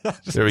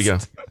There we go.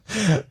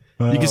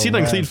 You can see it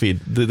on Clean Feed,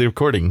 the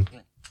recording.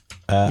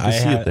 I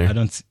see it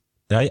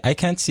there. I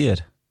can't see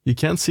it. You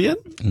can't see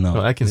it?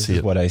 No, I can this see is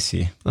it. what I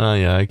see. Oh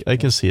yeah, I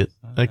can see it.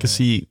 I can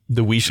see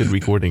the We Should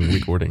recording.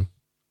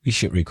 We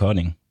should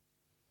recording.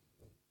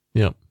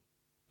 Yeah.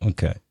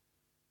 Okay.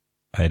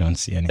 I don't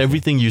see anything.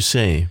 Everything you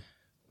say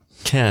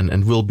can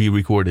and will be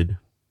recorded.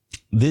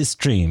 This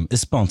stream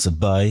is sponsored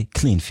by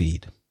Clean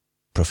Feed.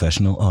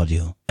 Professional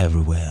audio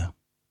everywhere.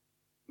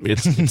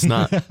 It's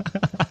not.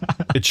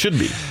 It should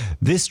be.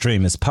 This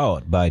stream is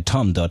powered by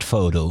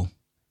Tom.photo.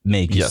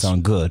 Make you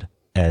sound good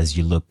as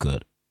you look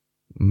good.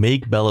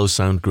 Make Bello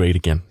sound great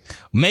again.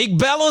 Make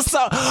Bello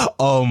sound...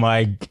 Oh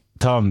my...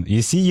 Tom,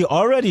 you see, you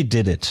already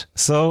did it.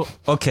 So,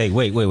 okay,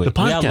 wait. The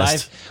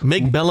podcast.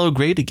 Make Bello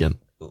great again.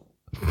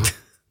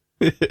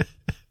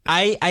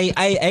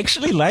 I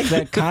actually like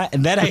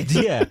that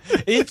idea.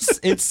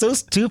 It's so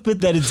stupid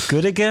that it's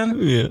good again.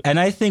 Yeah. And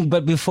I think,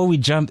 but before we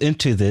jump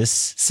into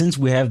this, since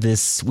we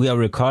are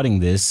recording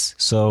this,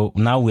 so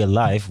now we're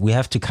live, we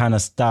have to kind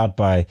of start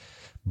by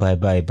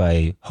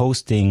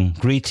hosting,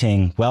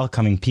 greeting,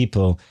 welcoming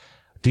people.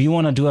 Do you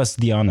want to do us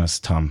the honors,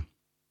 Tom?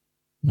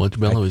 What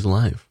Bello is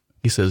live.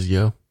 He says,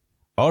 yo.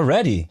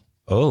 Already?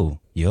 Oh,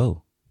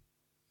 yo.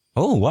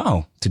 Oh,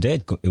 wow. Today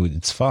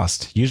it's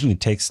fast. Usually it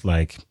takes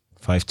like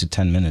 5 to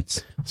 10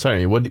 minutes.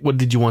 Sorry, what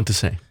did you want to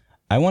say?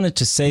 I wanted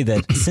to say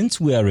that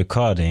since we are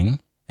recording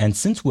and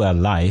since we are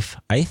live,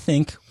 I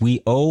think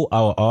we owe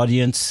our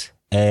audience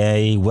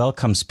a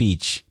welcome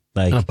speech.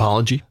 Like, an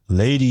apology?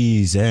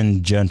 Ladies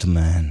and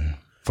gentlemen,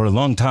 for a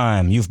long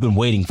time, you've been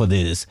waiting for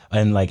this.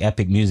 And like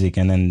epic music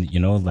and then,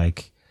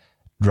 like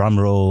drum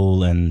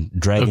roll and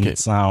dragon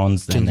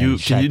sounds. Can you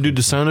do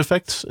the sound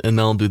effects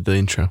and I'll do the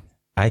intro?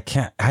 I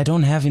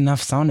don't have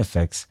enough sound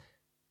effects.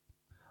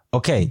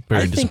 Okay.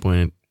 Very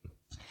disappointed.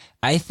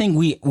 I think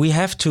we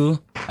have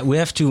to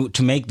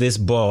make this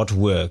board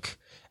work.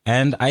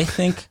 And I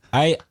think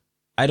I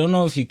don't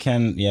know if you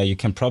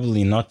can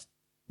probably not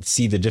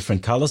see the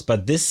different colors,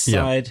 but this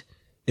side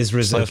is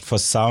reserved for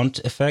sound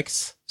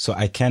effects. So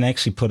I can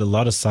actually put a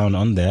lot of sound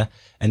on there.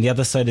 And the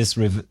other side is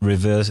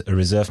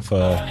reserved for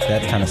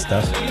that kind of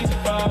stuff.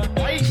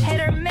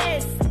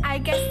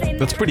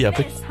 That's pretty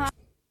epic.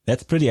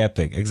 That's pretty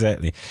epic,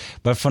 exactly.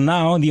 But for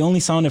now, the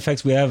only sound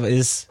effects we have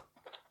is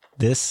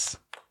this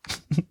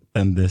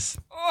and this.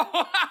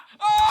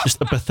 Just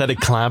a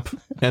pathetic clap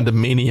and a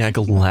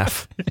maniacal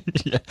laugh.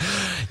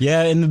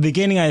 Yeah, in the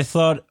beginning I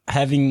thought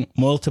having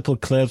multiple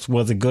clips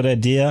was a good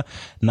idea.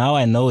 Now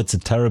I know it's a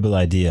terrible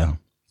idea.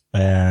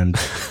 And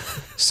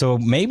so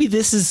maybe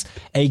this is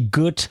a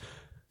good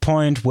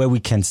point where we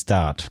can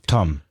start.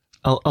 Tom.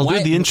 I'll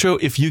do the intro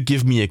if you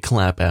give me a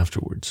clap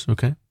afterwards,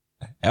 okay?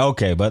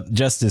 Okay, but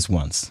just this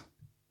once.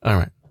 All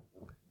right.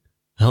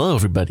 Hello,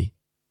 everybody.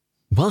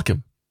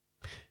 Welcome.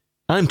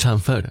 I'm Tom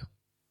Photo.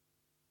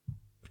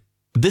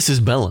 This is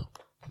Bello.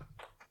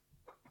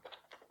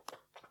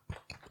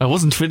 I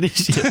wasn't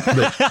finished yet,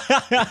 but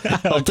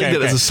I'll take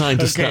that as a sign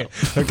to stop.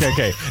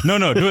 Okay.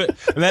 No, do it.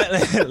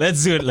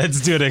 Let's do it.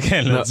 Let's do it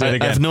again.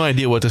 I have no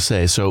idea what to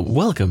say. So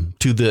welcome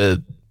to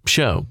the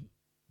show.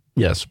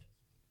 Yes.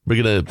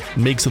 We're going to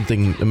make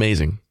something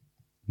amazing.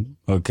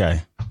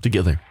 Okay.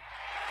 Together.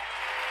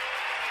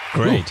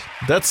 Great.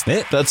 Ooh, that's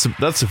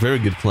a very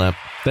good clap.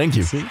 Thank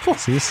you.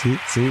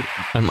 See.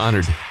 I'm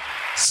honored.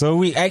 So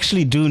we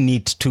actually do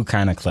need two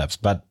kind of claps,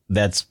 but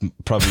that's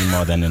probably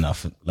more than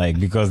enough. Like,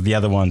 because the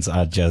other ones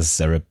are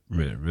just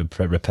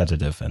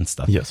repetitive and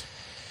stuff. Yes.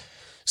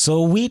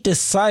 So we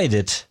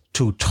decided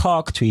to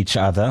talk to each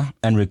other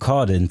and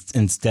record it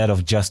instead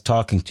of just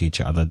talking to each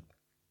other.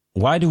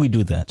 Why do we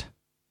do that?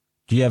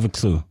 Do you have a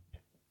clue?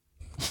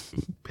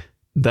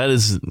 That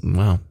is,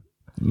 wow.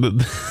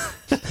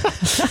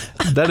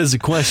 That is a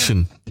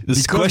question.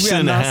 This question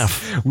and a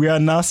half. We are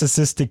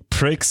narcissistic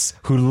pricks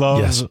who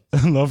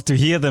love to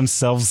hear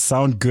themselves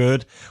sound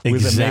good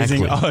with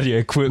amazing audio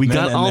equipment. We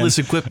got all this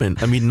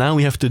equipment. I mean, now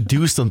we have to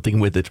do something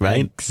with it,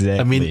 right? Exactly.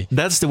 I mean,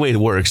 that's the way it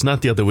works,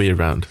 not the other way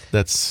around.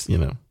 That's,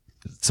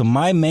 So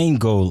my main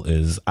goal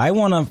is I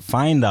want to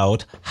find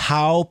out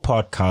how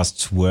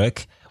podcasts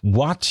work,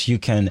 what you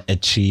can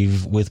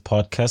achieve with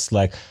podcasts,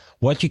 like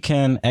what you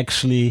can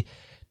actually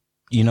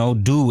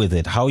do with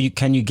it. How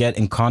can you get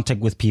in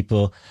contact with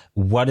people?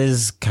 What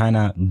is kind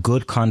of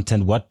good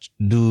content? What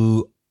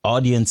do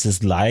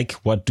audiences like?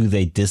 What do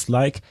they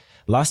dislike?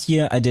 Last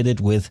year I did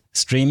it with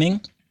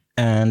streaming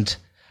and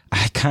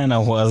I kind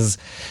of was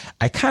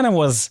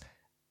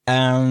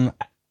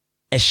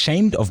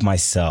ashamed of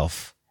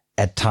myself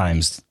at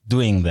times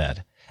doing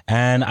that.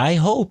 And I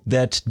hope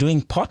that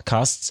doing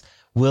podcasts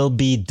will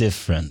be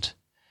different.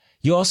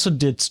 You also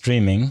did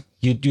streaming.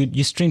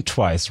 You streamed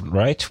twice,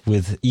 right?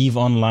 With EVE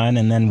Online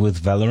and then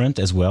with Valorant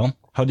as well.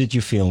 How did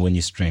you feel when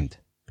you streamed?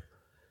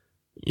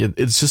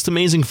 It's just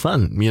amazing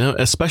fun,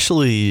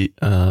 especially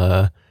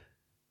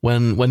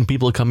when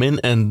people come in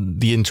and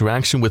the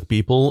interaction with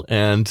people,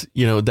 and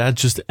that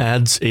just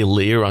adds a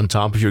layer on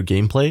top of your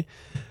gameplay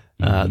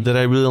that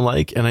I really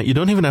like. And you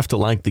don't even have to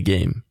like the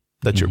game.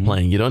 that you're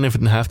playing. You don't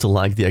even have to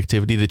like the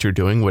activity that you're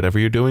doing, whatever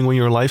you're doing when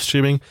you're live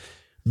streaming,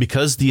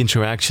 because the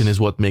interaction is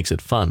what makes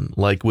it fun.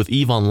 Like with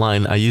EVE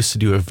Online, I used to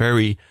do a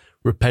very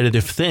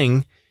repetitive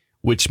thing,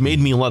 which made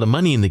me a lot of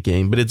money in the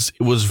game, but it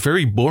was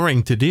very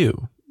boring to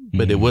do.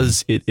 But it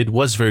was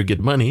very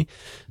good money.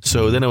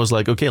 So then I was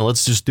like, okay,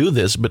 let's just do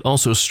this, but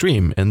also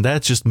stream. And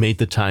that just made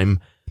the time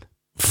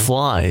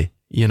fly,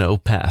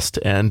 past.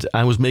 And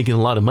I was making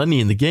a lot of money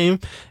in the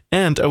game,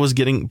 and I was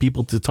getting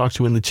people to talk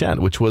to in the chat,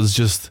 which was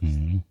just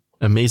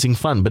amazing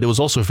fun. But it was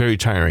also very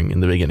tiring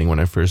in the beginning when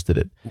I first did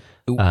it.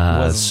 So it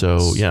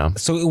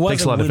was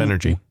takes a lot of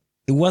energy.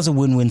 It was a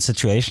win-win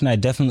situation. I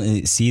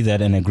definitely see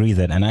that and agree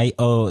that. And I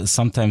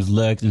sometimes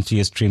lurked into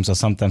your streams, or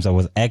sometimes I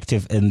was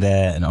active in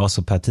there and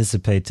also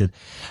participated.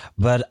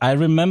 But I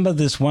remember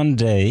this one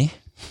day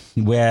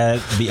where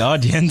the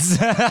audience,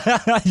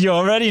 you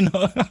already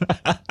know.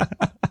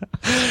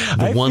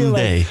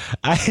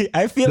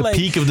 I feel the like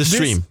peak of the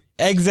stream.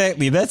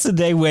 Exactly. That's the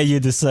day where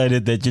you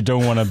decided that you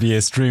don't want to be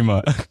a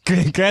streamer.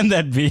 Can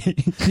that be?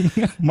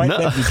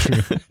 That be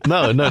true?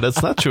 No,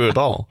 that's not true at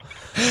all.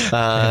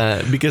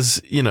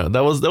 Because,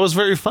 that was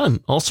very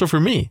fun. Also for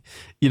me,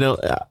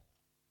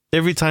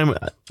 every time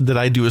that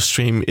I do a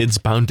stream, it's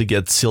bound to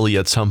get silly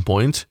at some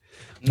point.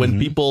 When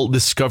people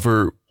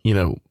discover,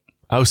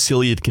 how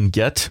silly it can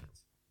get,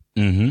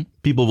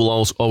 people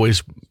will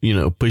always,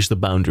 push the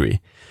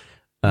boundary.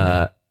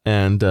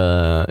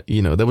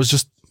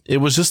 It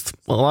was just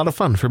a lot of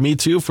fun for me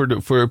too,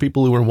 for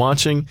people who were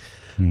watching.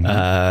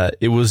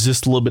 It was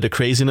just a little bit of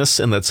craziness,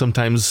 and that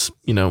sometimes,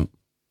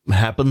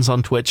 happens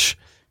on Twitch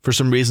for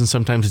some reason.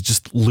 Sometimes it's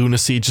just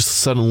lunacy just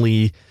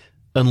suddenly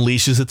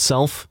unleashes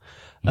itself.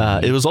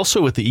 It was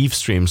also with the EVE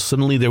streams.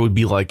 Suddenly there would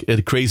be like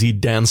a crazy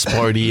dance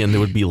party, and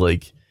there would be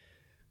like,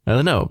 I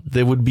don't know,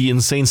 there would be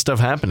insane stuff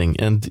happening.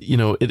 And,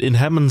 it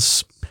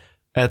happens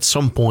at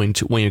some point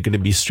when you're going to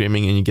be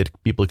streaming and you get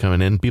people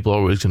coming in. People are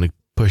always going to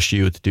push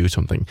you to do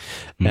something.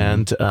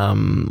 And, I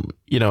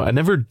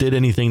never did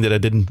anything that I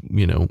didn't,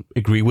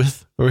 agree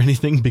with or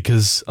anything,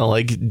 because I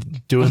like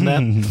doing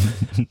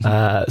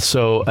that.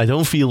 So I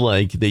don't feel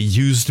like they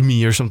used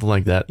me or something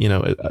like that.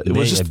 It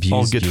was just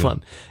all good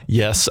fun.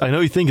 Yes, I know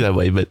you think that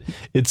way, but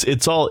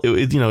it's all,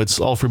 it's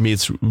all for me.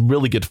 It's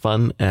really good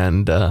fun.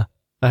 And,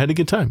 I had a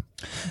good time.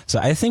 So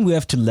I think we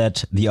have to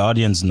let the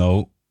audience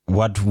know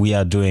what we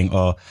are doing,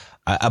 or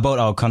about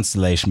our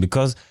constellation,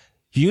 because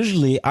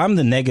usually I'm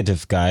the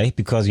negative guy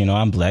because,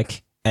 I'm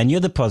black, and you're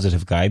the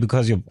positive guy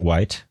because you're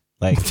white.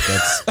 Like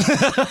that's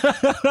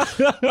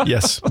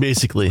yes,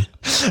 basically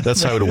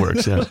that's how it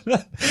works. Yeah,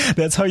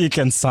 that's how you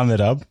can sum it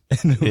up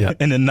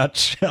in a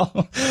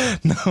nutshell.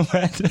 No,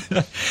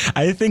 but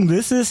I think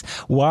this is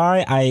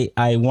why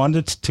I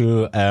wanted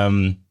to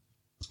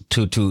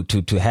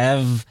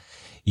have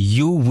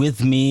you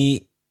with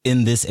me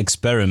in this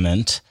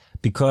experiment,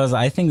 because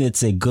I think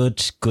it's a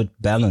good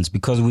balance,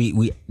 because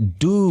we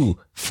do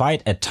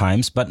fight at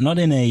times, but not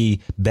in a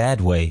bad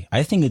way.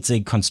 I think it's a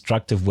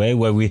constructive way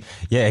where we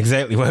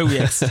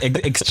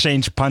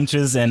exchange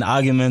punches and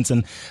arguments,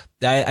 and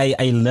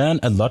I learn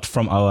a lot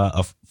from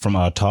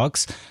our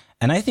talks,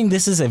 and I think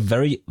this is a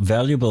very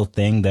valuable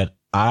thing that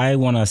I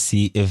want to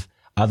see if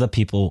other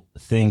people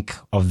think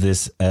of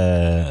this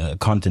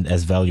content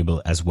as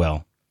valuable as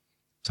well.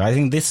 So I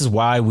think this is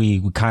why we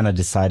kind of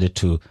decided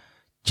to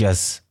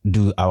just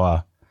do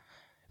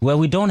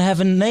we don't have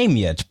a name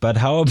yet, but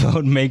how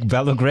about make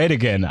Bello great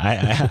again?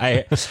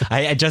 I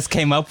just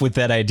came up with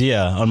that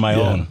idea on my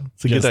own.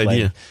 It's a good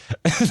idea.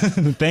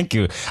 Thank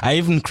you. I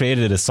even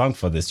created a song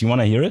for this. You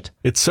want to hear it?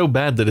 It's so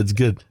bad that it's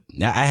good.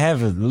 I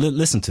have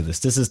listen to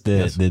this. This is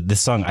the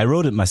song. I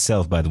wrote it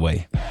myself, by the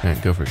way. All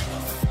right, go for it.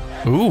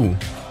 Ooh.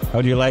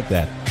 How do you like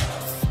that?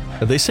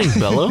 Are they sing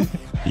Bello?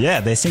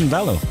 Yeah, they sing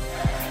Bello.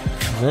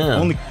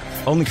 Yeah.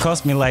 Only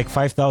cost me like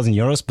 5,000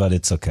 euros, but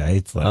it's okay.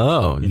 It's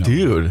like,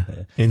 dude,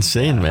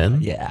 insane, man.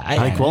 Yeah,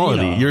 high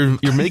quality.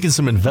 You're making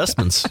some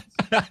investments.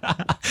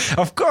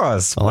 Of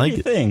course. I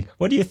like it.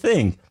 What do you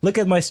think? Look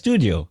at my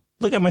studio.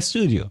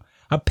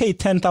 I paid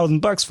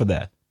 $10,000 for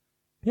that.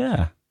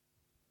 Yeah,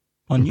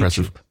 on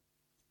Impressive.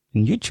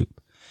 YouTube.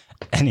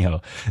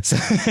 Anyhow, so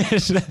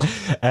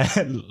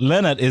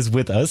Leonard is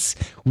with us.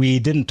 We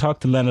didn't talk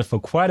to Leonard for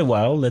quite a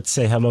while. Let's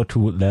say hello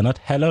to Leonard.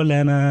 Hello,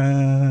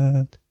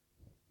 Leonard.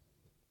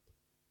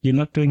 You're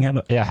not doing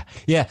hello. Yeah.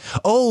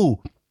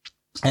 Oh,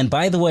 and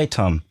by the way,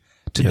 Tom,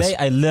 today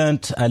I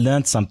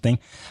learned something.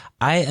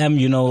 I am,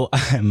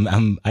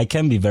 I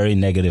can be very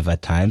negative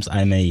at times.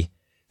 I'm a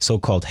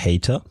so-called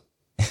hater.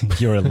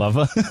 You're a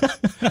lover.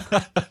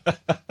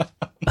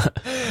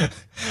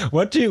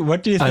 What do you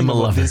think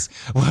about this?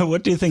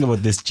 What do you think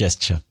about this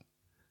gesture?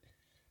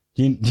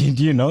 Do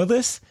you know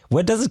this?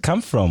 Where does it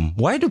come from?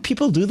 Why do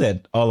people do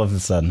that all of a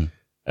sudden?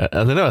 I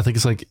don't know. I think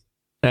it's like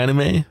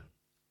anime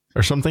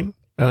or something.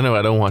 I don't know.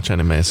 I don't watch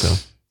anime, so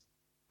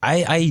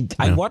I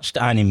watched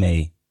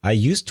anime. I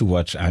used to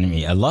watch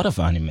anime, a lot of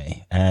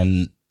anime,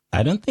 and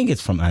I don't think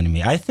it's from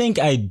anime. I think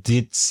I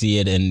did see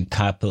it in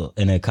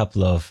a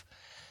couple of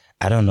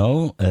I don't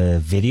know,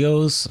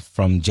 videos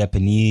from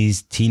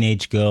Japanese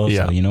teenage girls,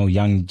 Yeah. or,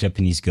 young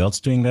Japanese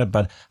girls doing that.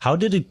 But how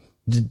did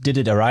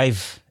it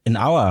arrive in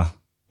our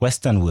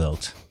Western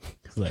world?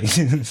 Like,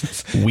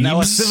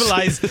 now a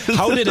civilized.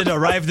 How did it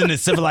arrive in a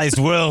civilized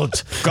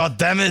world? God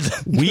damn it!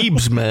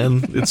 Weebs,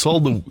 man. It's all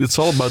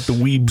about the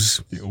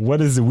weebs. What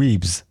is a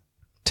weebs?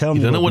 Tell me.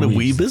 You don't know what a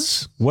weebs. weeb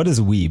is? What is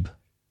a weeb?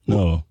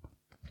 No.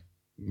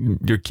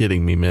 You're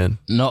kidding me, man.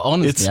 No,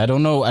 honestly, I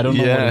don't know. I don't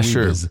know what a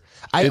weeb is.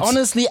 I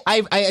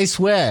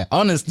swear,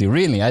 honestly,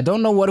 really, I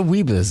don't know what a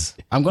weeb is.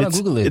 I'm gonna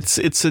Google it.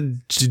 It's a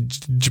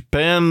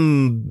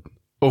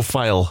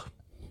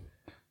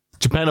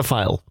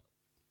Japanophile.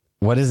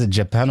 What is a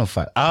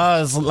Japanophile?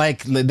 It's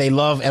like they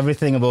love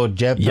everything about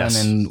Japan,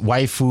 Yes. and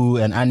waifu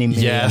and anime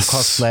and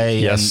cosplay.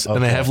 Yes,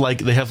 and they have like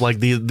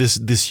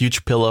this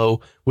huge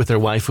pillow with their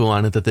waifu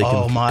on it that they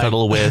can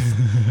cuddle with.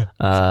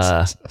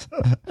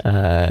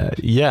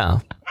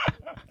 Yeah.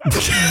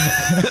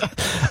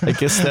 I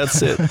guess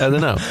that's it. I don't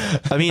know.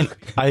 I mean,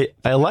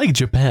 I like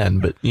Japan,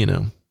 but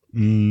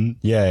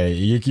Yeah,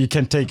 you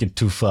can take it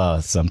too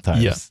far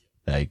sometimes. Yeah.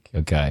 Like,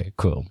 okay,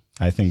 cool.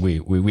 I think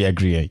we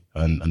agree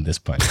on this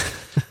point.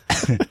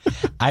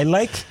 I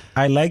like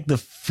the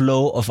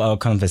flow of our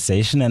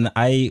conversation, and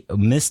I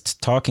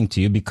missed talking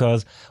to you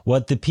because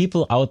what the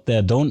people out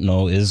there don't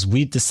know is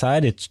we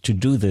decided to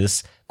do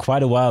this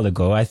quite a while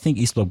ago. I think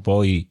Eastblock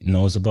Boy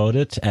knows about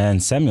it,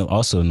 and Samuel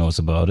also knows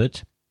about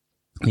it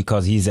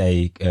because he's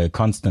a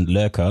constant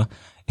lurker.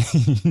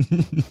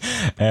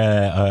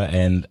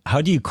 And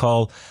how do you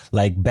call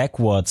like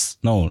backwards?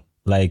 No,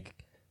 like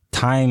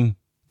time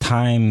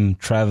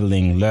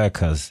traveling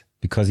lurkers,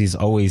 because he's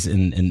always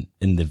in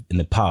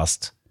the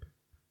past.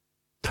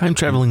 Time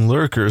traveling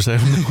lurkers. I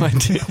have no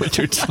idea what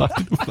you're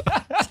talking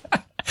about.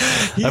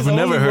 I've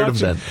never heard of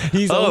that.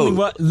 He's only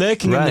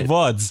lurking in the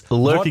VODs.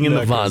 Lurking in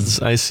the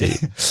VODs. I see.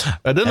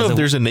 I don't know if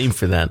there's a name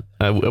for that.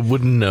 I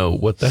wouldn't know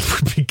what that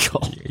would be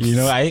called.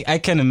 I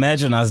can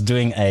imagine us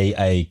doing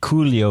a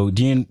Coolio.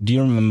 Do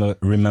you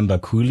remember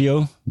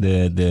Coolio,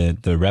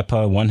 the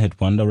rapper,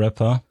 one-hit wonder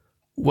rapper?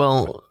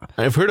 Well,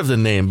 I've heard of the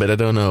name, but I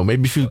don't know.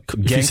 Maybe if you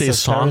say a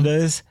song.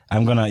 Paradise,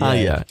 I'm gonna.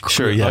 Yeah,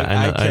 sure.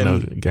 Yeah, I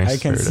know. I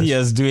can see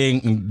us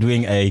doing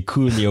a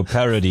Coolio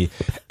parody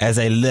as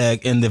I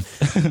lurk on the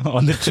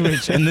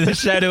Twitch in the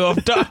shadow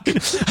of dark.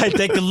 I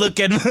take a look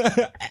at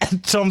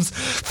Tom's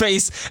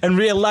face and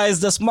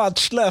realize there's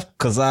much left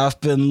because I've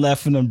been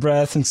laughing and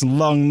breathing so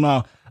long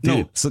now. Dude,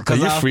 no, so are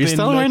you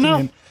freestyling right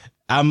now?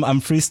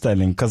 I'm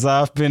freestyling because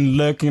I've been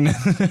lurking.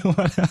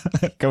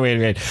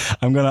 Wait.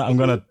 I'm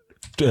gonna.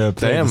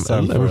 Damn,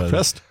 I'm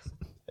impressed.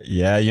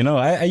 Yeah,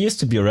 I used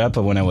to be a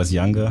rapper when I was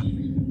younger.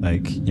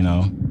 Like,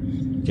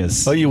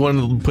 guess. Oh, you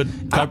wanted to put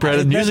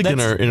copyrighted music in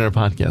our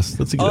podcast?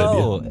 That's a good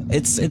idea. Oh,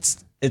 it's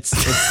not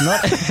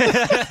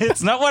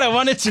it's not what I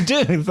wanted to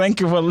do. Thank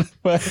you for.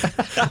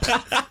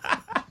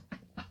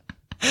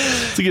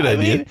 It's a good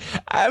idea.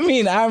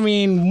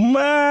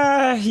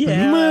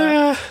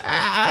 Yeah.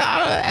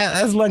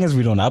 As long as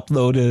we don't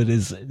upload it,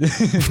 is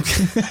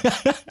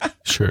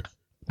sure.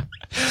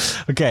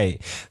 Okay,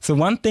 so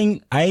one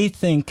thing I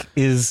think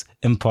is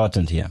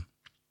important here.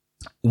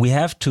 We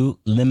have to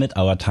limit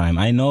our time.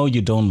 I know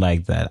you don't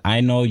like that.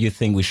 I know you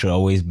think we should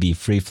always be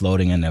free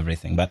floating and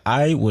everything, but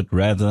I would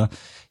rather,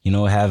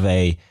 have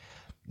a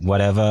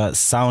whatever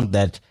sound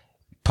that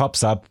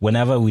pops up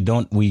whenever we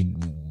don't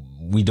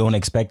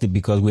expect it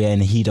because we're in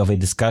the heat of a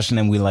discussion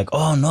and we're like,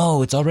 oh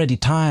no, it's already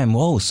time.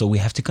 Oh, so we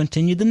have to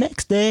continue the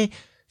next day.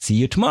 See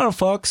you tomorrow,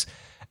 folks.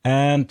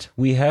 And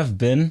we have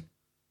been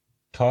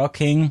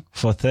talking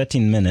for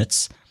 13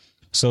 minutes.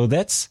 So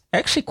that's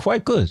actually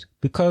quite good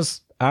because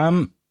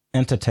I'm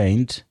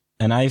entertained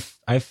and I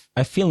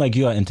feel like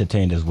you are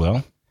entertained as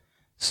well.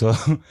 So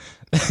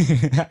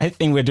I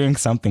think we're doing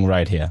something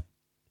right here.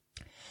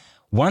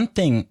 One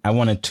thing I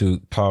wanted to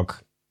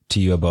talk to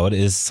you about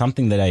is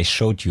something that I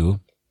showed you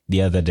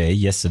the other day,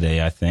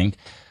 yesterday, I think.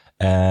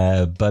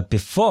 But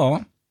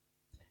before,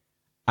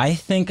 I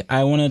think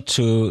I wanted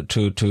so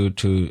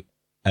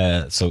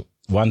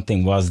one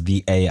thing was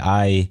the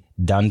AI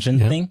dungeon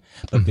thing,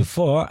 but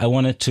before I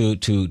wanted to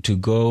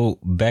go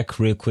back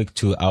real quick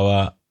to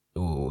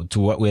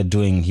what we're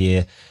doing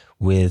here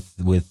with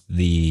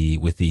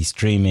the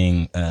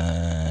streaming,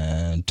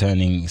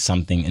 turning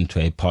something into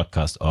a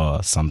podcast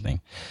or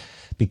something,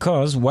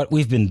 because what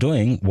we've been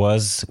doing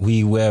was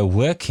we were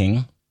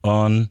working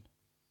on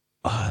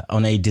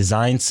a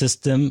design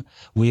system.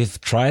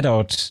 We've tried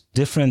out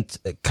different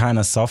kind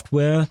of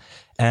software,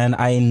 and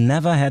I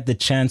never had the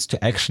chance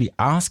to actually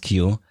ask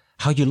you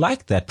how you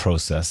like that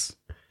process.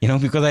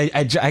 Because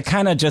I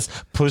kind of just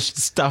pushed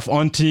stuff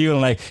onto you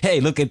and like, hey,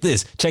 look at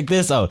this, check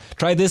this out,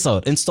 try this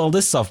out, install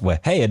this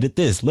software. Hey, I did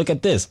this. Look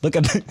at this. Look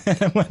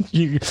at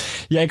you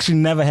actually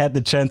never had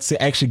the chance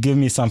to actually give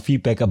me some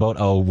feedback about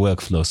our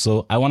workflow.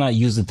 So I want to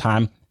use the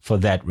time for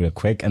that real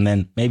quick and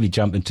then maybe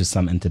jump into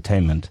some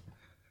entertainment.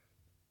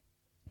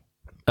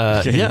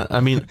 Yeah,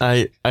 I mean,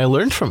 I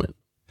learned from it.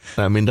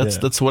 I mean,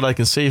 that's what I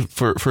can say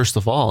for first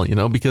of all,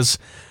 because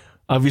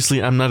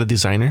obviously I'm not a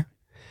designer.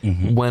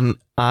 when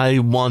I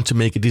want to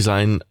make a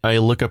design, I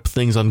look up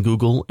things on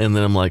Google and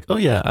then I'm like, oh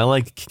yeah, I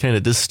like kind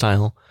of this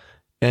style.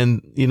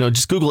 And,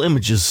 just Google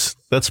images.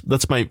 That's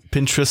my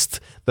Pinterest.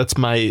 That's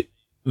my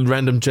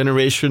random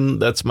generation.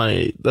 That's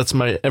my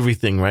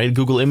everything, right?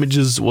 Google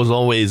images was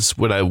always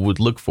what I would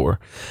look for.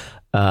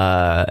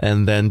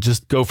 And then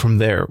just go from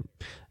there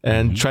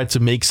and try to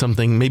make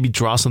something, maybe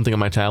draw something on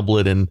my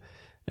tablet and,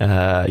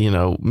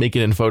 make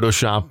it in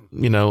Photoshop,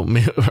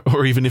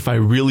 or even if I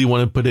really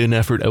want to put in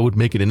effort, I would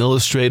make it in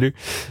Illustrator,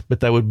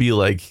 but that would be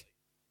like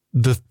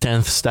the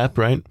 10th step,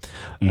 right?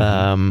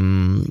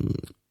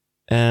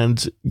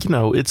 And,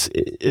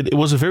 it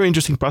was a very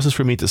interesting process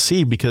for me to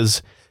see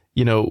because,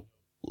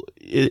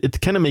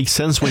 it kind of makes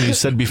sense when you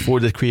said before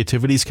that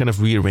creativity is kind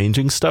of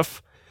rearranging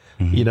stuff,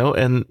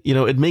 and,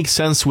 it makes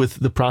sense with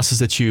the process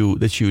that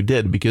you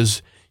did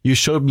because you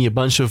showed me a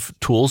bunch of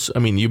tools. I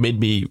mean, you made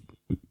me,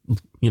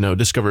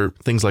 discover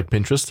things like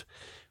Pinterest,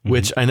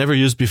 which I never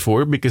used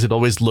before because it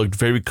always looked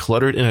very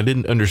cluttered and I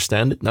didn't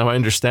understand it. Now I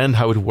understand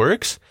how it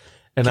works.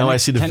 And now I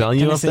see the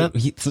value of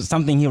that.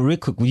 Something here real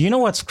quick. You know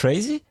what's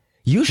crazy?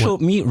 You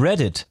showed me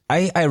Reddit.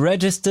 I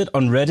registered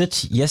on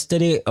Reddit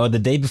yesterday or the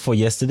day before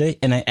yesterday,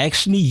 and I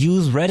actually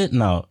use Reddit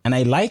now, and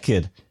I like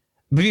it.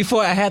 But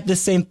before I had the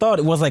same thought.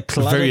 It was like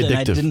cluttered, very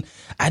addictive. And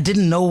I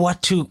didn't know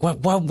what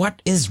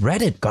is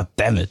Reddit. God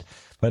damn it!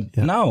 But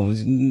now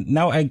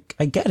I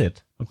get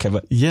it. Okay,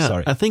 but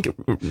sorry. I think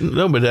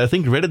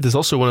Reddit is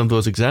also one of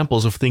those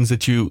examples of things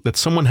that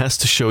someone has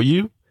to show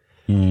you,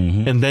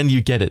 and then you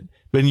get it.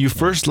 When you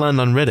first land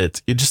on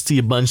Reddit, you just see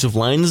a bunch of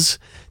lines,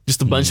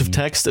 just a bunch of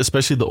text,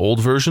 especially the old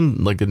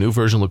version. Like the new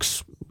version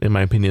looks, in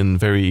my opinion,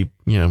 very,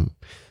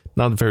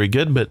 not very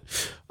good, but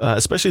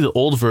especially the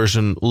old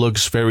version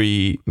looks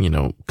very,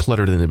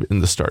 cluttered in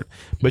the start.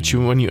 But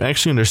when you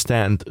actually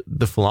understand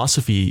the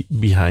philosophy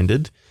behind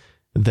it,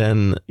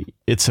 then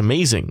it's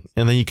amazing.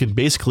 And then you can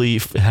basically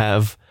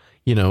have,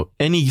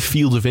 any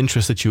field of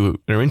interest that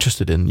you are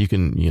interested in, you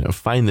can,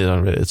 find it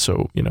on Reddit.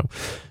 So,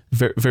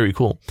 very, very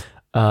cool.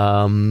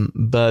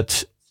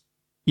 But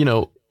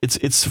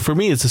it's for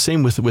me, it's the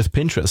same with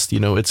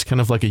Pinterest. It's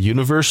kind of like a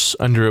universe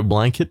under a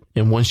blanket.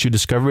 And once you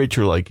discover it,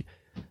 you're like,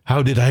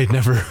 how did I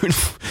never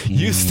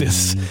use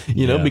this?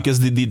 Because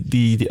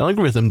the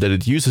algorithm that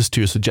it uses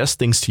to suggest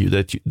things to you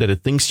that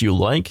it thinks you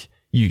like,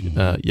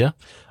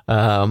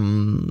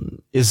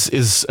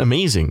 is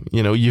amazing.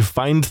 You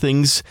find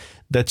things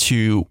that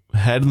you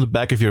had in the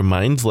back of your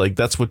mind, like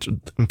that's what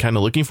I'm kind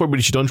of looking for,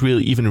 but you don't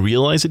really even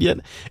realize it yet.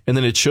 And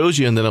then it shows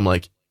you, and then I'm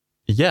like,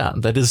 yeah,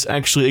 that is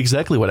actually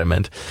exactly what I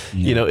meant.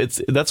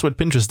 That's what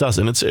Pinterest does,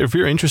 and it's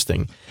very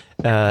interesting.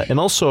 And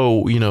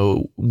also,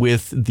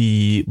 with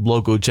the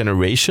logo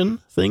generation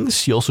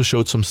things, you also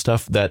showed some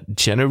stuff that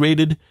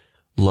generated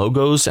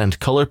logos and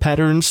color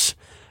patterns,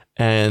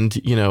 and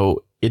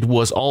it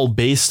was all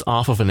based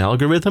off of an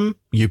algorithm.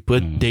 You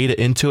put data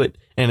into it,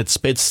 and it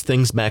spits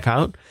things back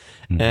out.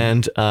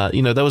 And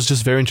that was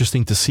just very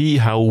interesting to see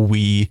how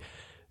we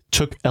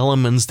took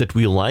elements that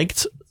we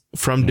liked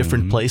from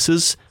different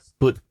places.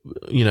 But,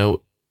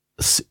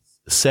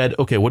 said,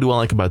 okay, what do I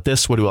like about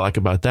this? What do I like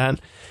about that?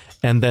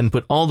 And then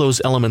put all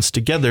those elements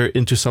together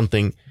into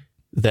something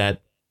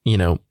that,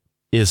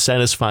 is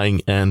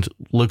satisfying and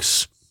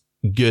looks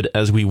good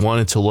as we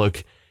want it to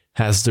look,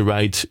 has the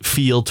right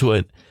feel to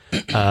it,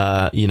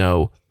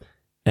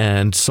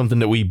 and something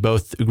that we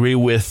both agree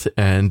with.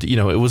 And,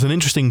 it was an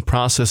interesting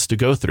process to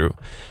go through.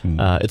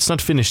 It's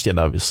not finished yet,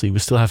 obviously. We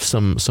still have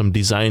some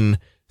design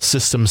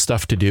system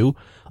stuff to do.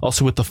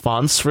 Also with the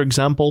fonts, for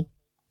example.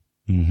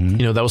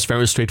 That was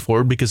very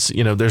straightforward because,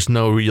 there's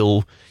no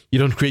real, you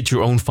don't create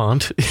your own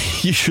font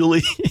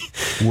usually.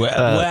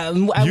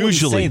 I usually wouldn't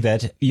say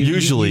that.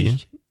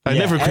 I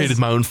never created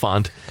my own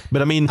font,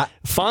 but I mean,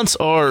 fonts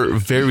are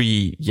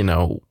very,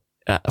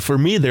 for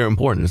me, they're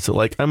important. So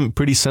like, I'm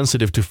pretty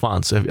sensitive to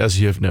fonts, as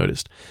you have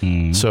noticed.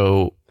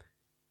 So,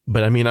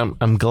 but I mean,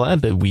 I'm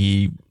glad that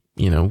we,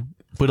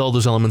 put all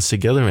those elements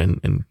together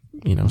and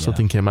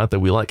something came out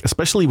that we like,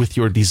 especially with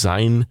your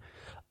design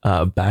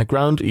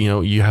background.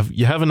 You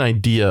have an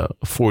idea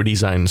for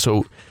design.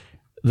 So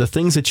the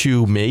things that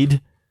you made,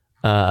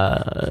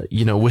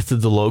 with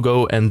the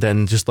logo and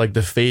then just like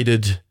the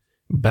faded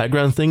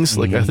background things,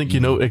 like I think you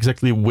know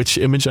exactly which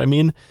image I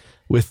mean.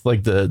 With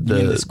like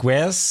the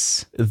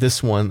squares.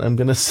 This one, I'm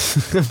gonna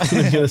send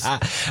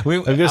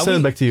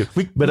it back to you.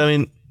 But I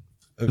mean,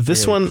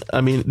 this one,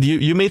 I mean,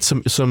 you made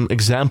some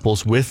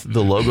examples with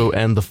the logo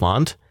and the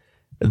font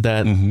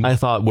that I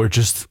thought were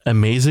just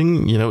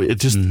amazing. It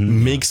just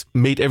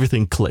made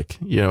everything click.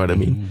 You know what I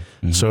mean?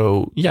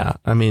 So yeah,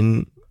 I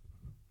mean,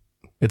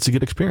 it's a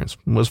good experience.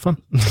 It was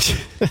fun,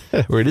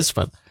 or it is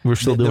fun. We're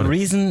still doing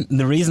it.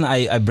 The reason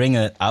I bring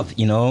it up,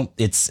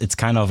 it's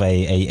kind of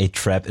a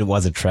trap. It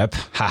was a trap.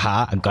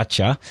 Haha, I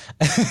gotcha.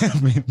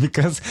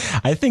 Because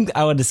I think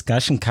our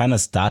discussion kind of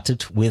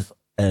started with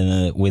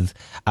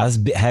us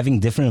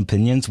having different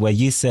opinions, where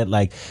you said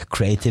like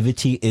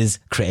creativity is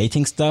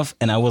creating stuff,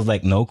 and I was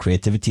like, no,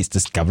 creativity is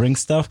discovering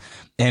stuff,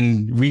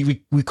 and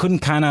we couldn't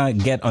kind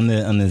of get on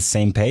the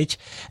same page.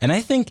 And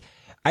I think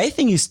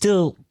you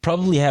still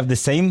probably have the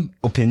same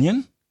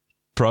opinion,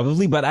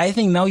 probably, but I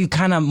think now you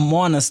kind of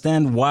more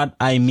understand what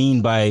I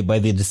mean by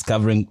the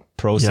discovering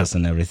process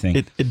and everything.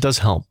 It does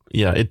help.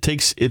 Yeah, it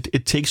takes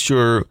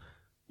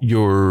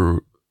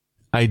your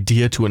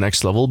idea to a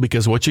next level,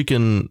 because what you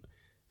can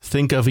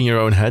think of in your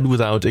own head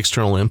without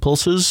external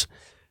impulses,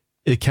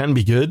 it can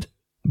be good,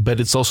 but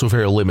it's also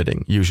very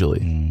limiting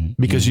usually,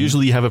 because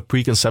usually you have a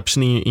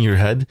preconception in your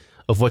head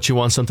of what you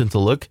want something to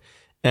look,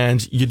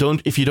 and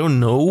if you don't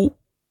know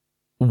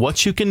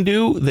what you can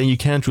do, then you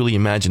can't really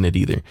imagine it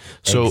either.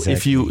 So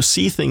if you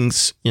see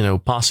things,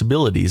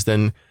 possibilities,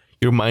 then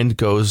your mind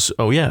goes,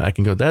 oh yeah, I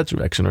can go that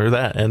direction or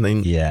that. And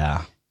then,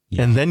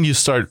 and then you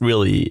start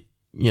really,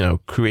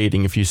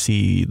 creating if you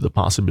see the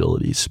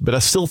possibilities. But I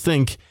still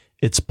think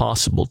it's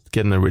possible to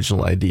get an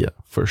original idea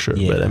for sure.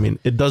 Yeah. But I mean,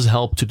 it does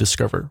help to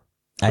discover.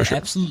 I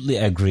absolutely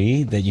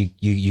agree that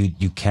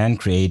you can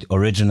create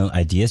original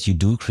ideas. You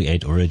do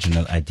create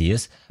original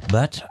ideas.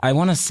 But I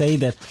want to say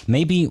that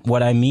maybe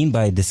what I mean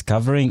by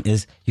discovering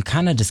is you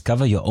kind of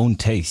discover your own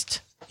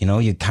taste.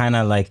 You kind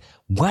of like,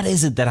 what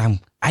is it that I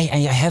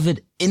have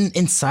it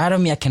inside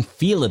of me. I can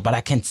feel it, but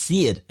I can't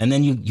see it. And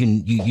then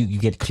you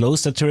get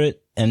closer to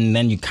it. And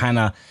then you kind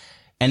of,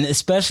 and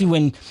especially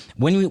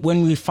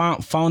when we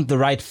found the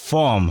right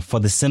form for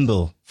the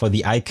symbol, for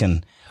the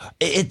icon,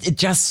 it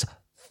just,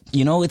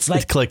 it's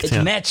like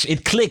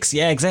it clicks.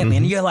 Yeah, exactly.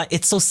 And you're like,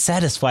 it's so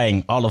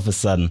satisfying all of a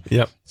sudden.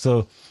 Yep.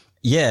 So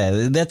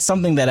yeah, that's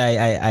something that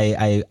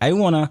I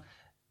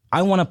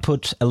wanna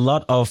put a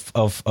lot of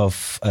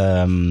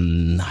how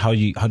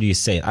do you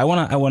say it? I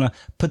wanna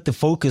put the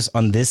focus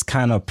on this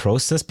kind of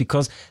process,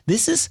 because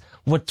this is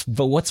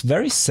what's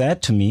very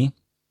sad to me,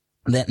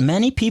 that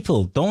many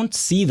people don't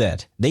see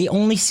that. They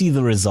only see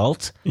the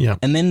result. Yeah.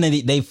 And then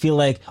they feel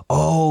like,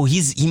 oh,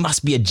 he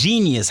must be a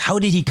genius. How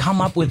did he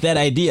come up with that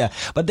idea?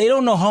 But they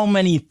don't know how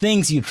many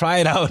things you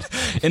tried out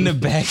in the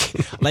back.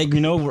 Like,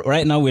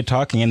 right now we're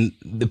talking, and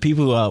the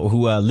people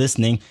who are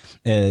listening,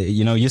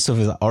 Yusuf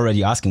is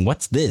already asking,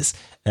 what's this?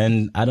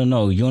 And I don't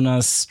know,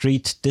 Jonas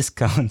Street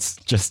Discounts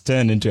just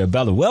turned into a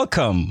Bello.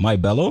 Welcome, my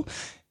Bello.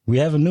 We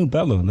have a new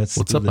Bello.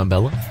 What's up, my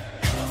Bello?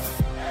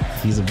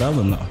 He's a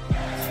Bello now.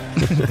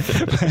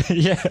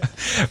 Yeah,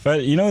 but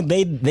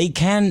they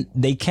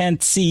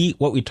can't see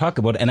what we talk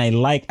about, and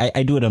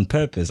I do it on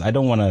purpose. I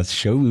don't want to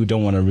show, we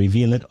don't want to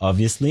reveal it,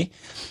 obviously.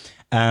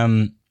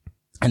 And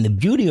the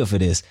beauty of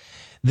it is,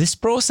 this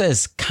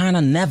process kind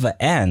of never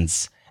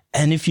ends,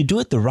 and if you do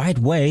it the right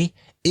way,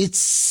 it's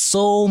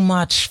so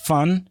much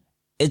fun.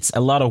 It's a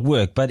lot of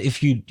work, but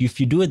if you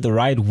do it the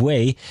right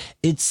way,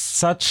 it's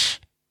such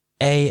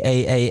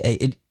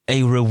a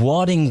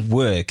rewarding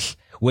work,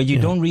 where you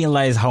don't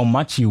realize how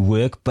much you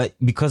work, but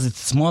because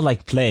it's more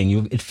like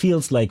playing, it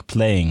feels like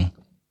playing.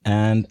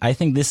 And I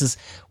think this is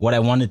what I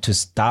wanted to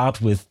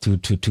start with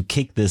to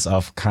kick this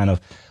off. Kind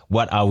of,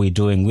 what are we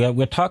doing?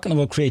 We're talking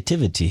about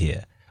creativity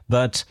here,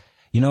 but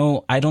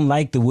I don't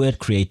like the word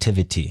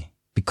creativity,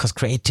 because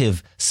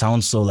creative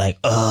sounds so like,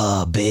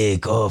 oh,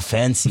 big, oh,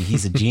 fancy.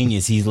 He's a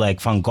genius. He's like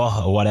Van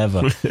Gogh or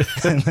whatever.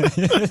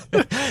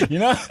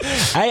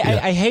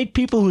 I hate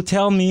people who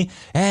tell me,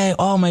 hey,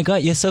 oh my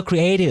God, you're so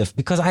creative,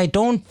 because I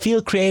don't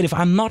feel creative.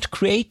 I'm not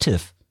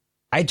creative.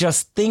 I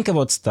just think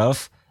about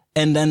stuff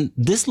and then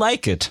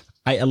dislike it.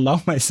 I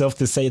allow myself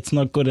to say it's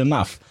not good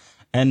enough.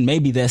 And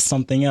maybe there's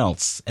something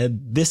else.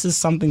 This is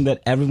something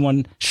that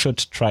everyone should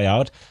try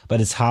out,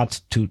 but it's hard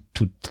to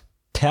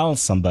tell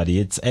somebody.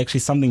 It's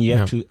actually something you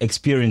have to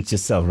experience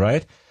yourself,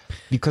 right?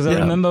 Because I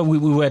remember we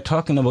were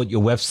talking about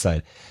your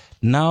website.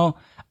 Now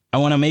I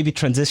want to maybe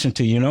transition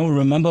to,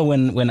 remember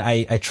when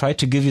I tried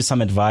to give you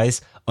some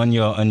advice on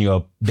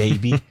your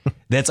baby?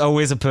 That's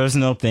always a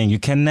personal thing. You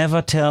can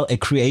never tell a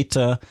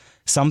creator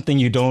something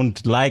you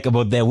don't like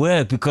about their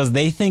work, because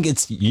they think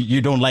it's,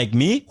 you don't like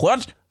me?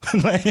 What?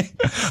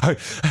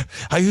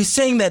 Are you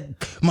saying that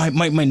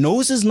my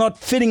nose is not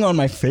fitting on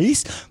my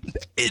face?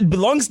 It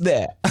belongs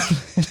there.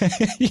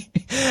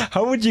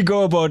 How would you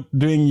go about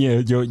doing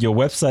your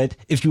website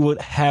if you would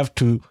have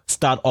to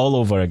start all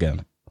over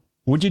again?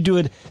 Would you do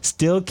it,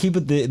 still keep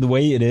it the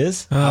way it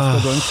is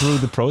after going through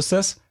the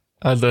process?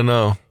 I don't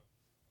know.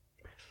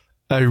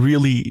 I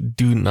really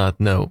do not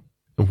know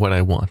what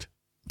I want.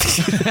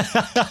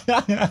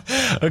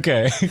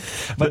 Okay,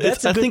 but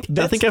I think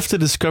I have to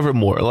discover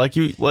more. I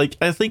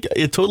think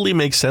it totally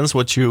makes sense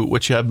what you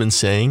have been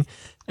saying,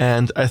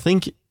 and I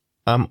think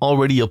I'm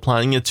already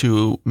applying it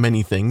to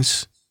many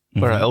things,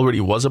 or I already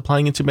was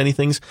applying it to many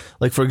things.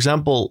 Like, for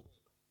example,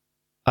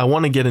 I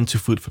want to get into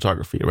food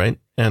photography, right?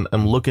 And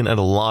I'm looking at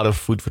a lot of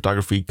food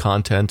photography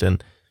content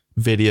and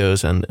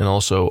videos, and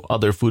also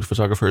other food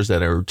photographers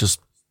that are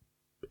just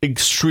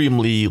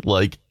extremely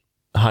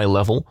high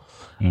level.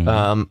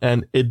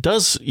 And it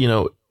does,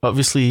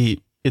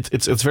 obviously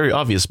it's very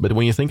obvious, but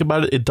when you think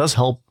about it, it does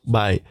help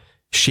by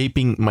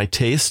shaping my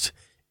taste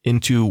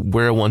into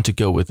where I want to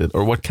go with it,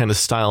 or what kind of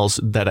styles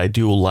that I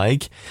do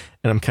like.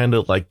 And I'm kind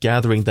of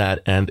gathering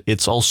that, and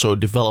it's also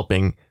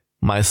developing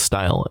my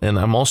style. And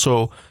I'm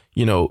also,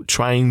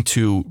 trying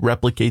to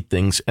replicate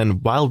things,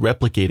 and while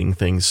replicating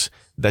things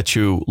that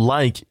you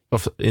like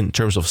in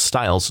terms of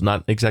styles,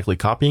 not exactly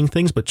copying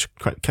things, but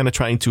kind of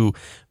trying to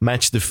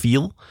match the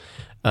feel.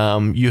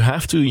 You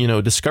have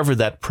to, discover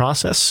that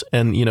process.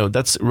 And,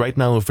 that's right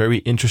now a very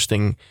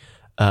interesting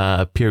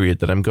period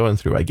that I'm going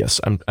through, I guess.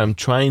 I'm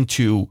trying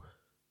to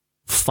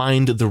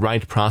find the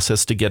right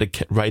process to get a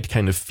right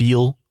kind of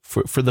feel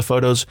for the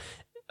photos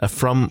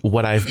from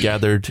what I've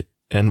gathered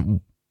and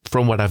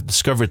from what I've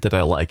discovered that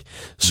I like.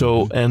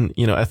 So, and,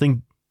 I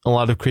think a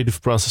lot of creative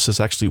processes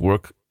actually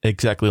work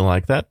exactly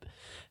like that.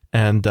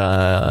 And,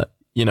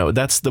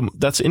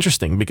 that's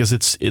interesting because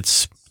it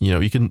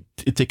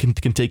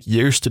can take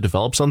years to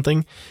develop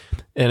something,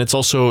 and it's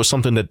also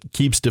something that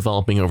keeps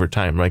developing over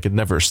time. Like it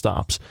never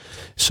stops.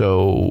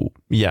 So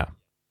yeah,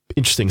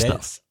 interesting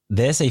stuff.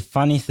 There's a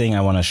funny thing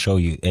I want to show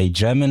you. A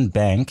German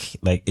bank,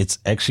 like it's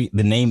actually,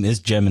 the name is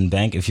German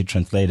Bank. If you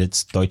translate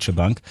it's Deutsche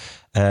Bank.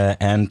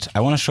 And I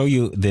want to show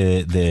you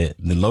the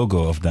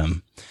logo of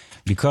them,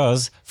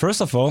 because first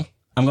of all,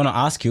 I'm going to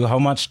ask you, how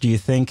much do you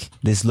think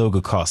this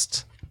logo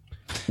cost?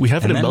 We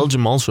have it in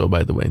Belgium also,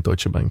 by the way,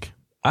 Deutsche Bank.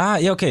 Ah,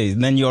 yeah, okay.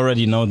 Then you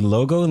already know the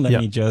logo.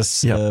 Let me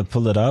just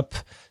pull it up.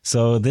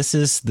 So this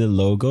is the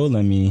logo.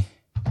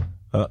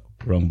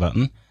 Wrong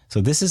button.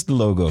 So this is the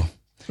logo.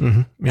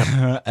 Mm-hmm.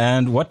 Yep.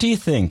 And what do you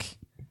think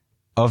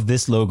of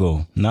this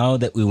logo now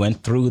that we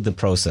went through the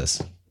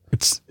process?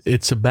 It's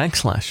a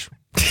backslash.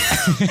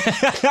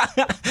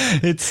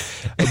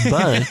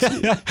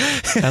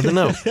 But I don't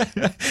know.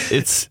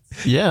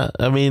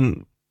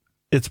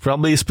 It's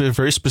probably a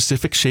very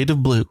specific shade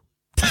of blue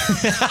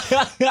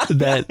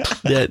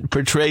that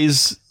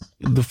portrays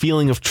the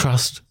feeling of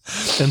trust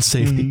and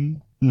safety.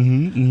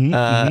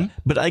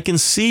 But I can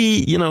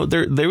see,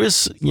 there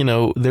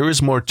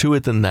is more to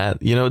it than that.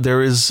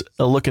 There is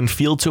a look and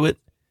feel to it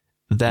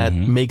that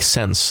makes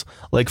sense.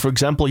 Like, for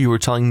example, you were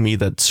telling me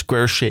that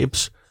square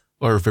shapes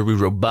are very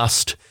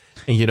robust,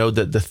 and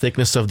the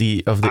thickness of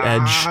the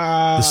edge,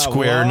 the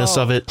squareness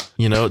of it,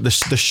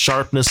 the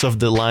sharpness of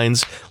the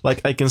lines.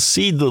 Like, I can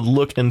see the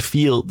look and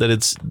feel that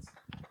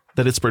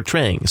it's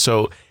portraying.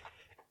 So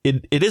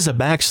it is a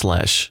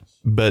backslash,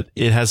 but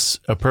it has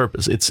a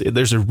purpose.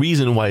 There's a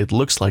reason why it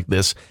looks like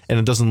this, and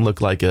it doesn't look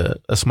like a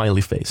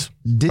smiley face.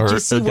 Did you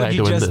see what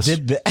you just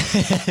did there?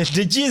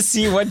 Did you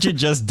see what you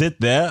just did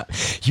there?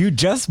 You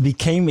just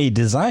became a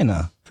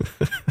designer.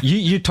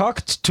 You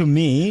talked to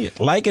me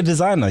like a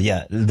designer.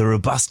 Yeah, the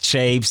robust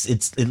shapes.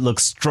 It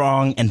looks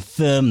strong and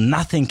firm.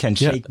 Nothing can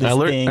shake this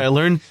thing. I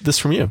learned this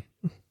from you.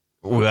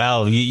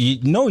 Well,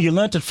 you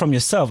learned it from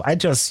yourself. I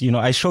just,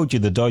 I showed you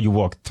the door. You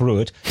walked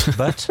through it.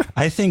 But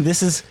I think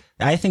this is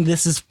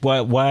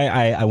why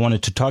I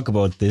wanted to talk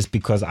about this,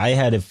 because I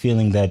had a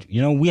feeling that,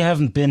 we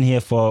haven't been here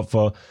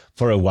for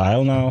a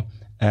while now.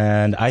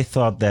 And I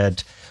thought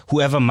that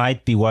whoever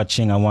might be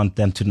watching, I want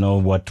them to know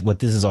what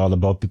this is all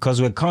about,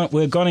 because we're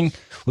going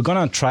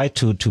to try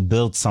to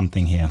build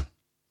something here.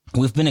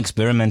 We've been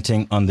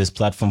experimenting on this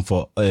platform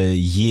for a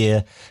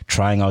year,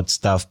 trying out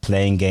stuff,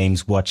 playing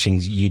games, watching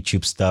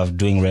YouTube stuff,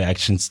 doing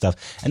reaction stuff,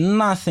 and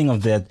nothing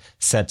of that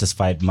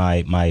satisfied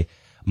my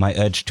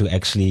urge to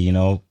actually,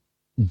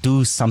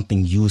 do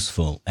something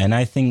useful. And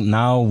I think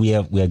now we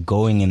are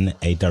going in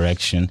a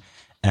direction.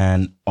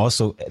 And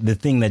also the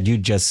thing that you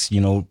just,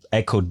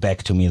 echoed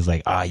back to me is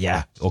like,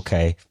 yeah,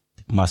 okay,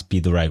 must be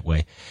the right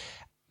way.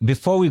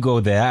 Before we go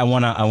there, I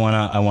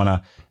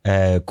wanna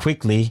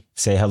quickly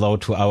say hello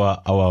to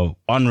our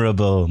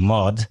honorable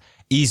mod.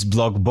 East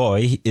Block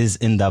Boy is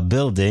in the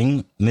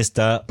building,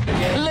 Mr.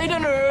 Later,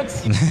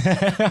 nerds.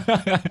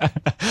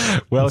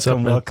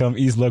 Welcome,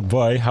 East Block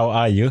Boy. How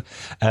are you?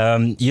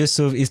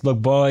 Yusuf, East Block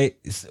Boy,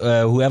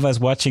 whoever is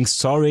watching,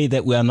 sorry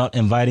that we are not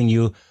inviting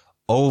you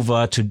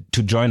over to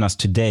join us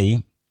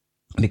today,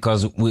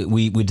 because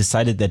we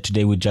decided that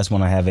today we just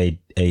want to have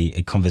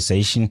a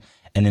conversation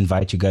and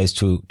invite you guys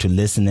to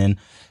listen in,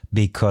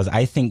 because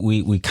I think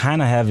we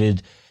kind of have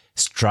it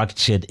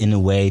structured in a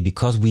way,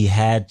 because we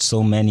had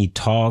so many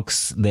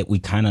talks that we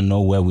kind of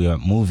know where we are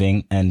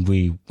moving, and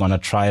we want to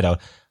try it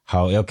out.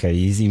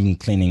 He's even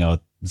cleaning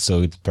out,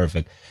 so it's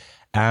perfect.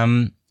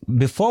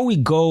 Before we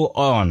go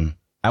on,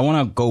 I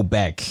want to go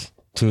back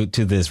to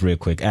this real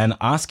quick and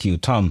ask you,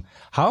 Tom,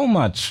 how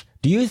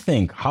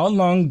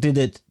long did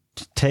it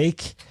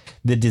take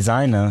the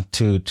designer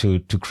to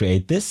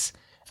create this,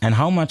 and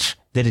how much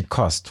did it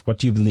cost? What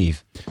do you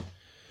believe?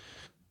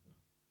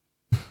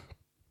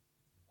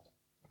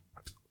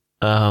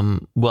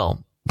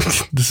 Well,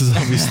 this is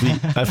obviously,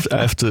 I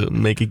have to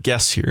make a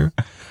guess here.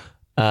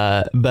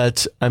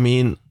 But I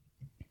mean,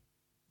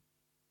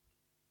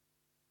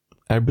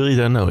 I really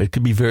don't know. It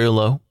could be very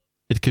low.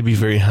 It could be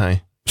very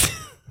high.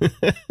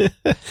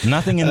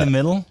 Nothing in the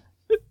middle?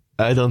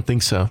 I don't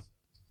think so.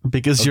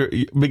 Because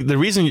the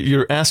reason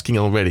you're asking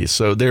already,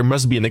 so there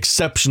must be an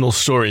exceptional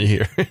story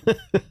here.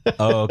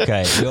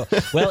 Okay.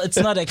 Well, it's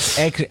not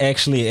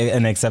actually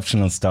an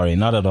exceptional story,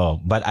 not at all.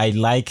 But I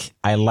like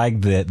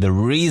the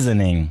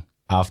reasoning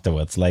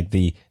afterwards, like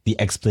the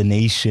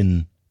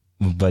explanation.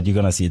 But you're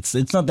gonna see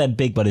it's not that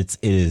big, but it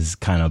is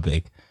kind of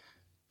big.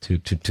 to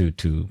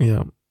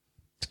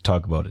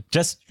talk about it.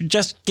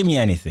 Just give me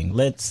anything.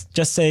 Let's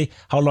just say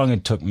how long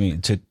it took me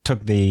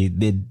took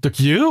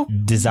you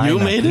designer. You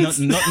made it?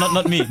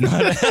 Not me.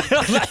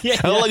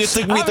 How long it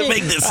took me to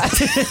make this?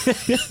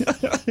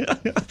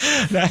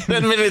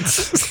 10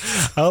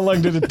 minutes. How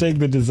long did it take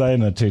the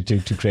designer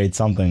to create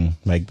something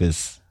like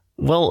this?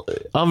 Well,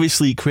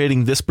 obviously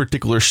creating this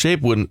particular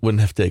shape wouldn't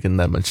have taken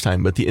that much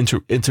time, but the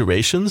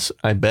iterations,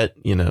 I bet,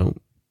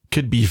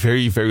 could be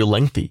very, very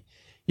lengthy,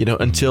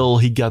 until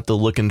he got the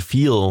look and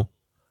feel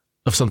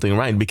of something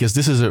right, because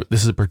this is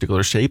a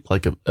particular shape,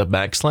 like a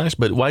backslash.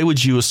 But why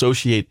would you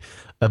associate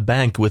a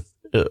bank with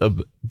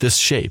this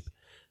shape?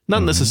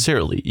 Not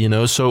necessarily,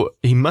 So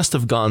he must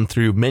have gone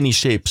through many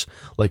shapes,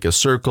 like a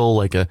circle,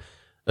 like a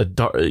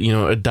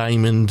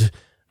diamond,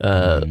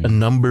 a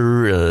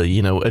number,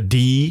 a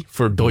D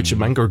for Deutsche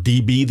Bank, or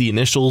DB, the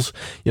initials.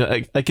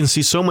 I can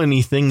see so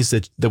many things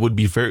that would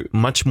be very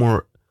much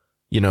more,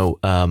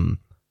 I'm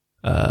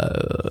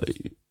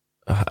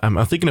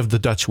thinking of the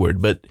Dutch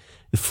word, but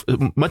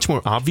much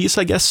more obvious,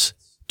 I guess,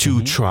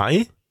 to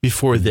try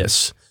before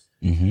this.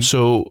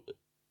 So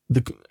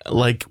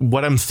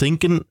what I'm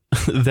thinking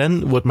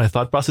then, what my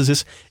thought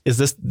process is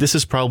this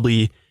is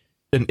probably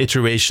an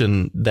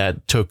iteration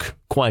that took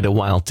quite a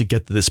while to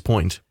get to this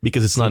point,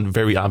 because it's not a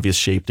very obvious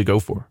shape to go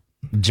for.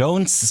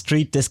 Jones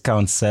Street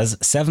Discount says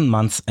 7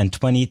 months and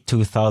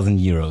 22,000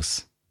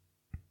 euros.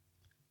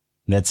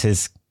 That's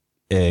his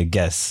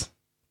guess.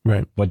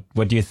 Right.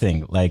 What do you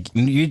think? Like,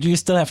 you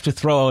still have to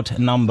throw out a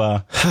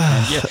number.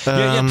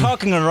 You're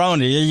talking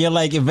around it. You're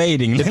like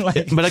evading.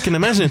 But I can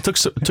imagine it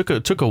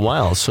took a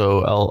while.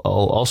 So I'll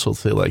also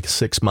say like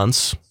 6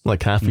 months,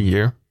 like half a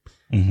year.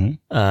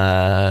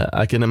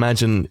 I can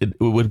imagine it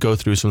would go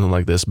through something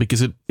like this,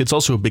 because it's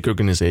also a big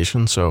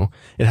organization. So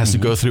it has to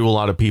go through a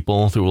lot of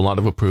people, through a lot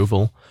of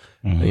approval,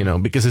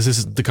 because this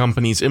is the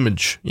company's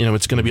image.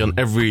 It's going to be on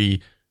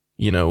every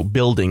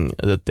building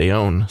that they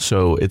own.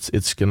 So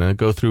it's going to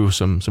go through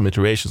some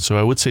iterations. So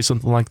I would say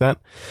something like that.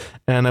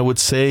 And I would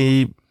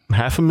say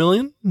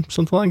 500,000,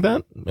 something like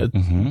that.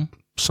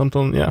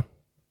 Something, yeah.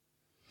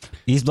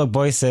 Eastblock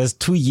Boy says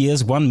 2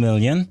 years, 1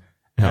 million.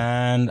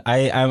 Yeah. And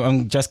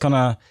I'm just going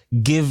to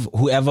give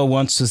whoever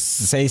wants to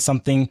say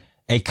something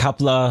a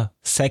couple of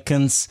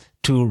seconds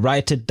to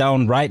write it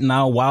down right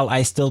now while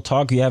I still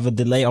talk. You have a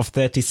delay of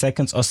 30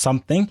 seconds or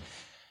something.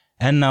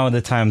 And now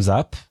the time's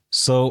up.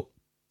 So,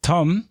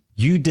 Tom,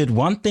 you did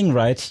one thing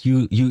right.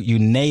 You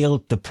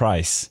nailed the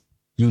price.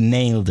 You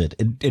nailed it.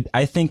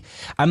 I think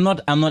I'm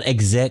not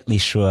exactly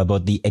sure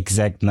about the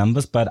exact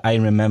numbers, but I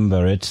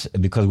remember it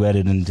because we had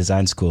it in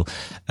design school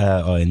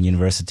or in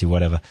university,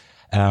 whatever.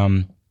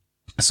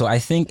 So I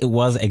think it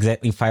was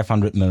exactly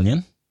 500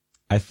 million.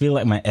 I feel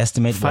like my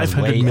estimate was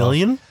 500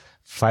 million?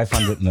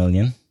 500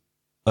 million.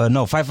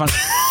 No,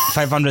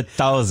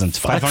 500,000.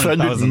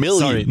 500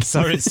 million.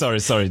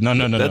 Sorry.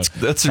 No.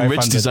 That's a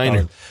rich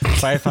designer.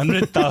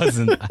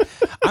 500,000.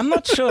 I'm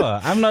not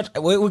sure.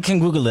 We can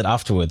Google it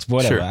afterwards.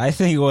 Whatever. Sure. I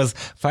think it was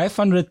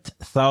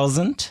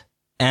 500,000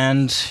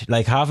 and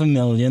like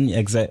 500,000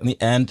 exactly.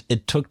 And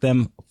it took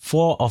them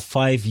 4 or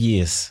 5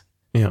 years.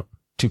 Yeah.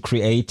 To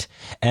create.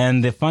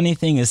 And the funny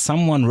thing is,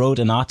 someone wrote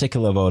an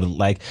article about it,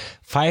 like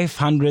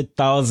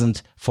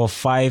 500,000 for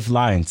 5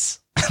 lines.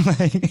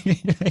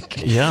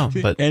 Yeah,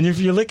 but and if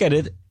you look at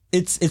it,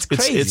 it's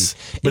crazy.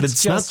 But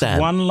it's not that.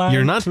 One line,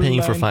 you're not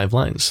paying for 5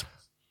 lines.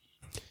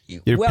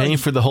 You're paying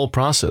for the whole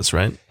process,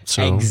 right?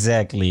 So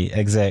Exactly.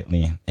 And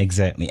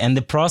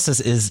the process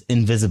is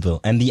invisible.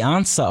 And the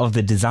answer of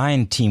the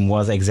design team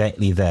was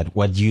exactly that,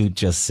 what you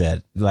just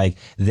said. Like,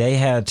 they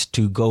had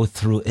to go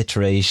through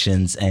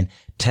iterations and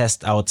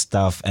test out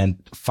stuff and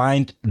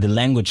find the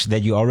language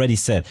that you already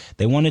said.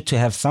 They wanted to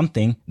have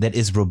something that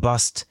is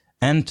robust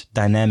and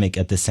dynamic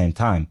at the same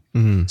time.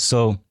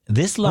 So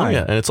this line,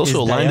 and it's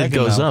also a line that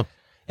goes up.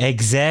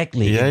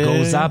 Exactly, it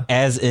goes up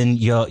as in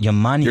your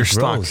money your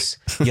grows,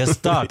 your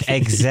stock.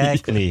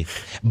 Exactly,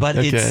 but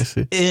it's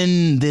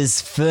in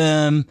this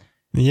firm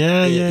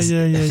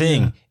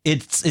thing.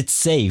 It's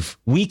safe.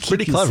 We keep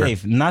Pretty you clever.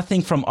 safe.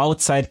 Nothing from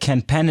outside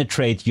can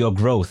penetrate your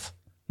growth.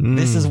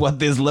 This is what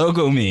this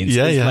logo means.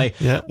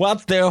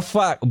 What the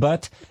fuck?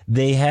 But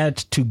they had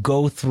to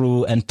go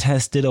through and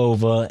test it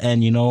over.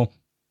 And,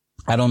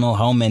 I don't know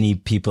how many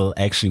people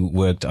actually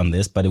worked on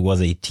this, but it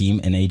was a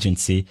team, an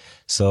agency.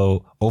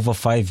 So over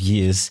 5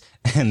 years,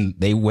 and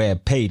they were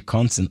paid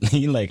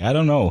constantly. Like, I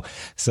don't know.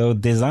 So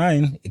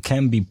design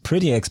can be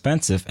pretty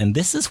expensive. And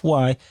this is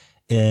why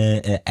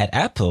at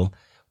Apple,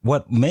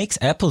 what makes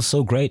Apple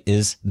so great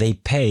is they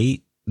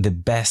pay the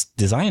best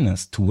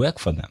designers to work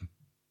for them.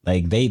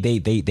 Like they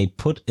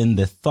put in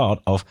the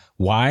thought of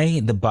why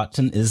the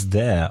button is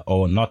there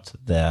or not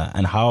there,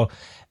 and how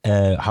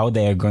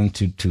they are going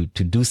to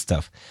do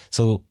stuff.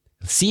 So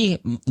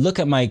look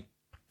at my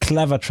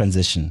clever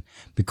transition,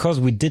 because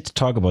we did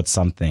talk about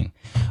something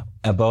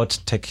about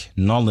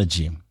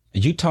technology.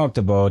 You talked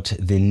about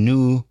the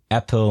new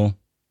Apple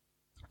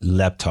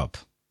laptop,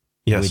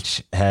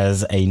 which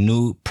has a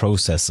new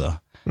processor,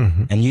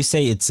 and you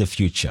say it's the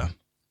future.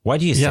 Why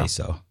do you say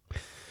so?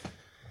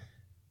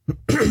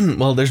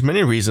 Well, there's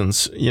many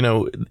reasons.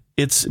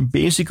 It's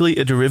basically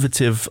a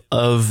derivative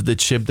of the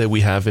chip that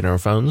we have in our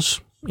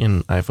phones,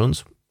 in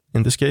iPhones,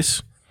 in this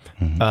case,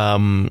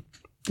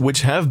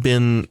 which have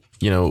been,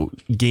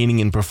 gaining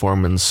in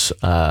performance,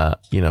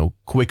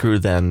 quicker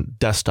than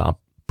desktop,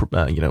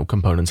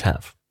 components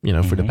have,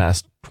 for the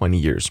past 20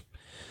 years,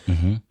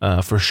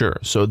 for sure.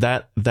 So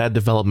that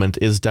development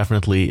is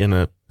definitely in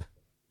a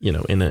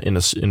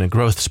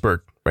growth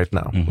spurt right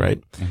now,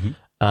 right?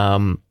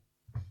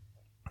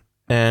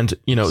 And,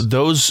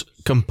 those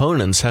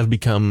components have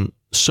become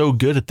so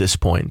good at this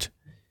point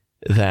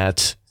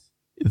that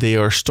they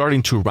are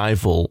starting to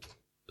rival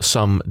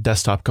some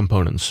desktop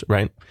components,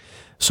 right?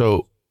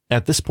 So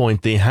at this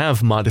point, they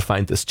have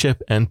modified this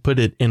chip and put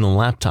it in a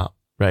laptop,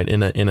 right?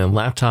 In a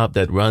laptop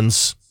that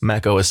runs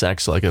Mac OS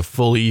X, like a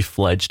fully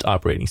fledged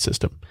operating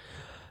system.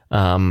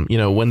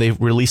 When they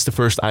released the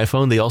first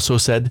iPhone, they also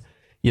said,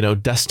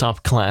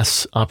 desktop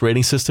class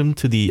operating system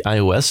to the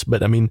iOS.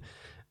 But I mean,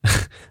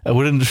 I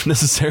wouldn't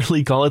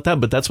necessarily call it that,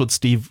 but that's what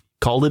Steve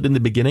called it in the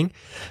beginning.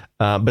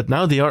 But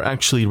now they are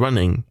actually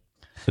running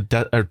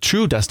a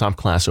true desktop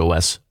class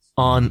OS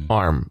on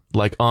ARM,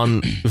 like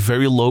on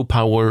very low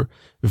power,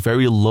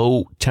 very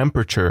low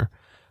temperature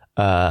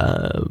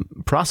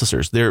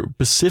processors. They're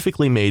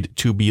specifically made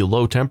to be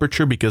low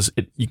temperature because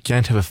you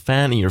can't have a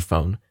fan in your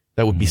phone.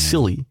 That would be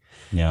silly.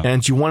 Yeah.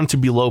 And you want it to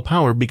be low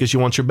power because you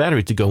want your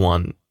battery to go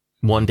on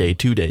 1 day,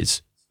 2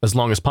 days, as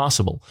long as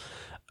possible.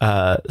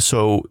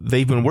 So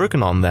they've been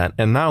working on that.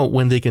 And now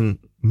when they can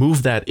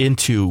move that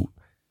into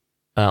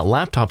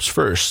laptops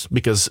first,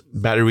 because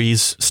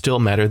batteries still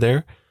matter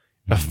there.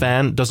 A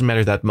fan doesn't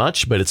matter that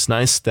much, but it's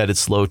nice that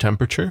it's low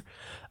temperature.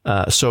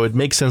 So it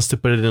makes sense to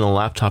put it in a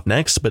laptop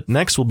next, but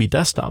next will be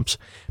desktops,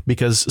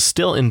 because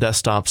still in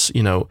desktops,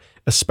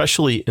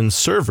 especially in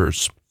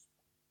servers,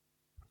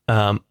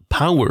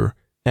 power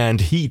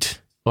and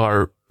heat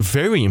are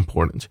very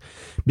important,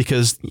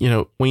 because,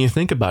 when you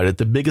think about it,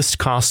 the biggest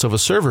cost of a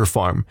server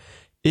farm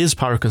is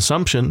power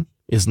consumption,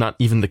 is not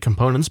even the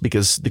components,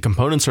 because the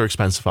components are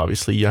expensive.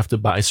 Obviously, you have to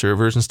buy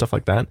servers and stuff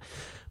like that,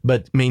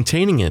 but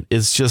maintaining it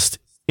is just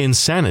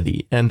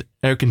insanity. And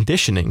air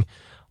conditioning,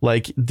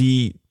 like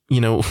the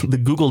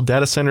Google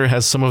data center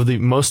has some of the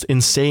most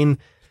insane,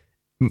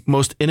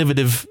 most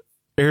innovative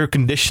air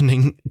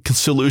conditioning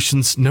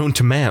solutions known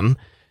to man,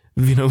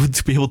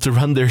 to be able to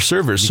run their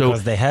servers.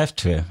 Because they have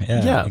to.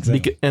 Yeah,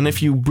 exactly. And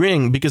if you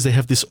because they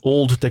have this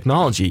old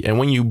technology, and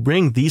when you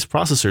bring these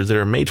processors that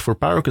are made for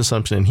power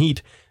consumption and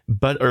heat,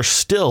 but are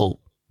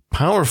still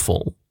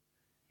powerful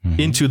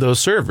into those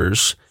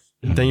servers,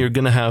 then you're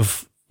going to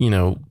have,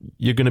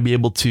 you're going to be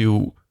able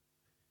to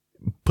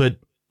put,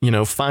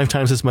 5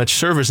 times as much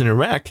servers in a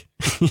rack,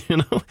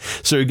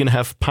 so you're going to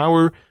have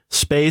power,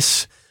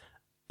 space,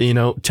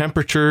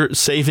 temperature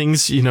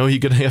savings, you're going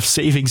to have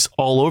savings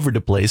all over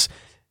the place.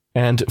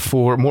 And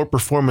for more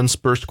performance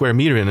per square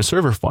meter in a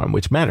server farm,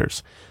 which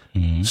matters.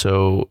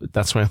 So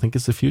that's what I think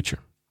is the future.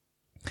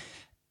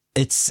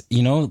 It's,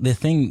 the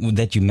thing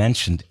that you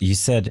mentioned, you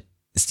said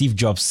Steve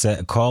Jobs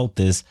called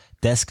this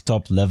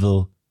desktop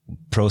level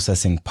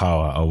processing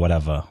power or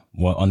whatever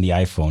on the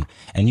iPhone.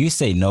 And you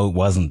say, no, it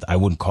wasn't. I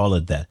wouldn't call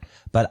it that.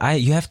 But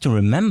you have to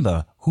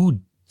remember who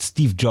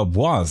Steve Jobs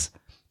was.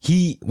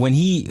 When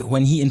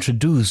he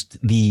introduced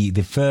the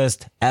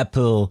first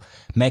Apple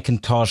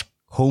Macintosh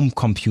home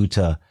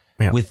computer,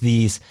 with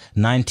these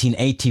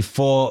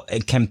 1984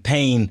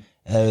 campaign,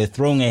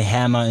 throwing a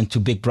hammer into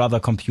Big Brother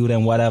computer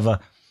and whatever.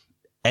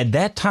 At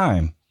that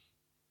time,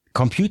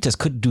 computers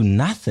could do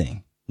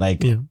nothing.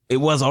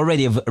 It was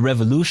already a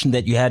revolution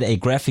that you had a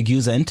graphic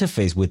user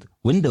interface with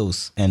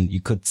Windows and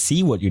you could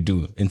see what you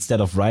do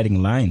instead of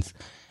writing lines.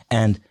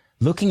 And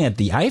looking at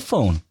the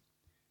iPhone,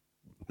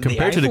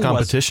 compared to the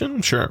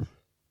competition, sure.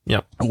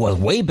 Yeah, was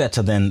way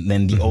better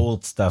than the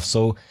old stuff.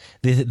 So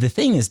the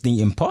thing is, the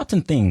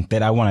important thing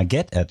that I want to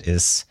get at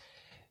is,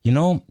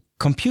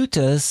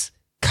 computers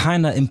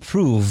kind of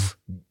improve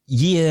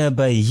year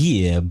by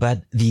year,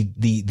 but the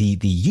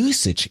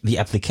usage, the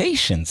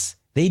applications,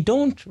 they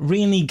don't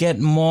really get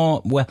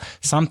more. Well,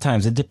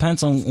 sometimes it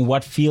depends on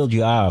what field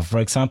you are. For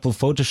example,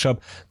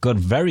 Photoshop got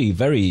very,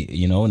 very,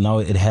 now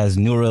it has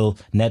neural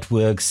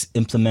networks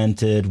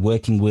implemented,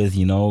 working with,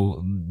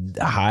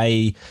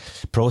 high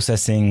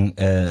processing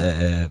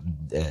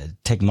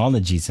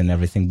technologies and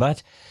everything.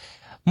 But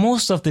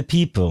most of the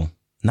people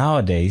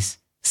nowadays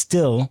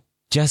still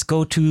just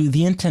go to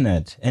the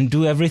internet and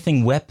do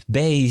everything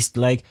web-based,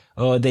 like,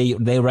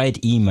 they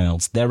write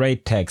emails, they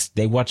write text,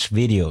 they watch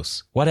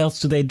videos. What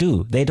else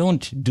do? They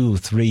don't do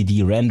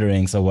 3D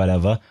renderings or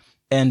whatever.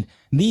 And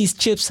these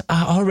chips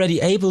are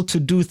already able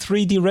to do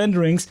 3D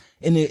renderings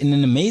in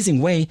an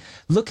amazing way.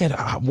 Look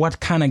at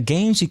what kind of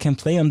games you can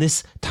play on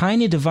this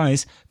tiny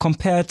device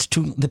compared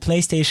to the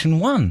PlayStation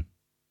 1.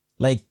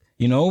 Like,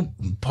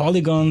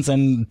 polygons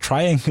and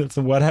triangles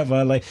or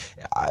whatever. Like,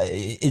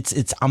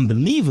 it's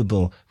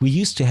unbelievable. We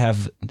used to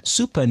have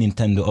Super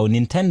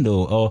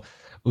Nintendo or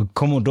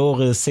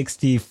Commodore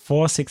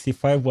 64,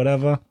 65,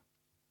 whatever.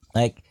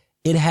 Like,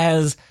 it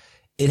has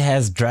it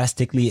has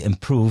drastically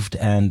improved,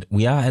 and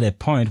we are at a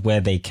point where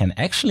they can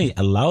actually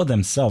allow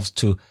themselves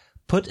to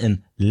put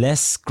in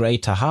less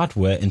greater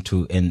hardware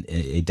into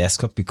a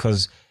desktop,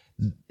 because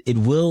it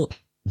will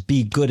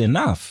be good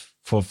enough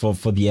for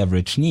the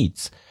average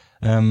needs.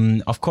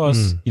 Of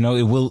course,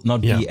 it will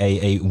not be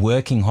a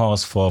working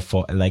horse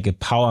for like a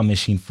power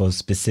machine for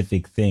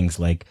specific things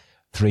like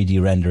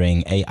 3D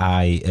rendering,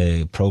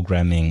 AI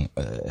programming,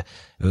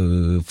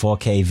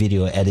 4K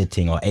video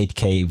editing or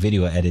 8K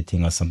video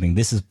editing or something.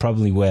 This is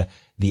probably where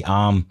the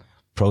ARM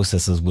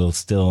processors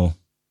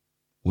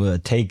will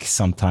take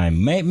some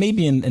time.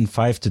 Maybe in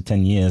 5 to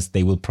 10 years,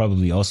 they will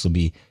probably also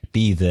be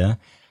there.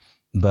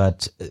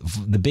 But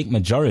the big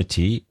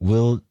majority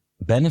will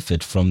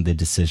benefit from the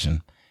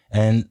decision.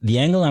 And the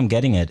angle I'm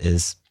getting at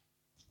is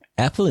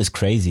Apple is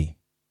crazy.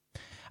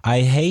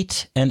 I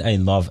hate and I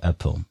love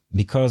Apple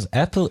because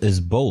Apple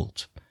is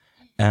bold.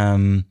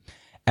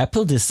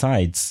 Apple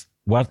decides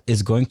what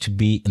is going to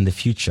be in the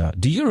future.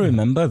 Do you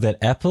remember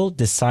that Apple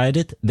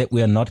decided that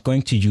we are not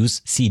going to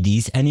use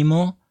CDs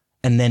anymore?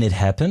 And then it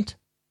happened.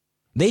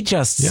 They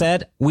just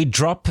said, we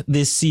drop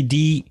this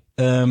CD,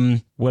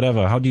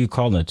 whatever, how do you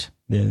call it?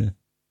 The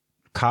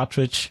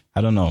cartridge?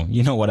 I don't know.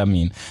 You know what I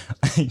mean.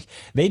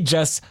 They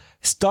just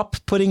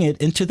stopped putting it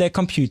into their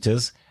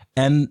computers,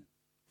 and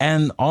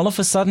all of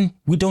a sudden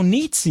we don't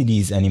need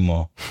CDs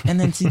anymore. And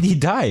then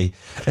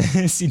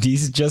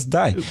CDs just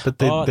die. But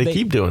they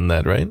keep doing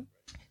that, right?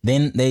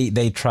 Then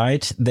they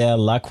tried their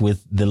luck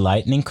with the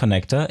Lightning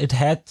connector. It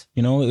had,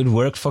 it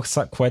worked for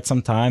quite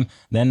some time.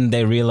 Then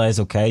they realized,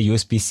 okay,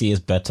 USB-C is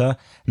better.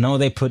 Now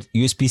they put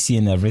USB-C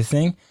in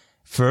everything.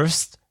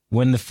 First,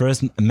 when the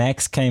first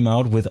Macs came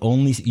out with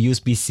only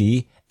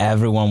USB-C,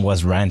 everyone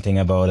was ranting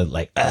about it,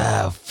 like,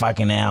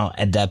 fucking hell,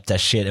 adapter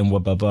shit and blah,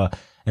 blah, blah.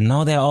 And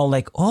now they're all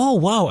like, oh,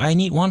 wow, I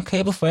need one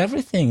cable for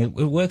everything. It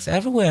works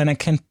everywhere, and I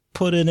can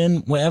put it in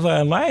wherever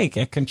I like.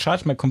 I can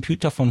charge my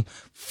computer from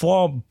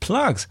 4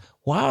 plugs.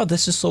 Wow,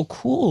 this is so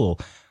cool.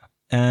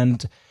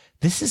 And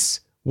this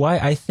is why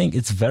I think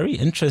it's very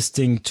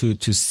interesting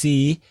to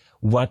see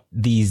what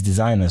these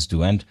designers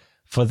do. And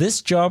for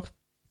this job,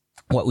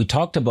 what we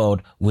talked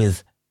about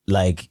with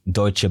like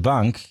Deutsche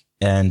Bank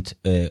and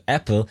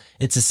Apple,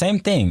 it's the same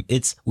thing.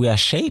 We are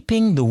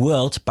shaping the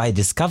world by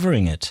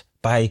discovering it,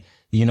 by,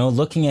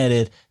 looking at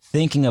it,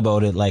 thinking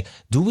about it, like,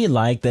 do we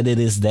like that it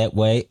is that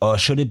way, or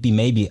should it be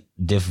maybe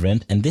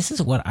different? And this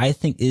is what I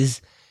think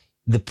is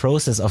the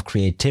process of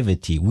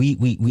creativity.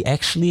 We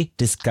actually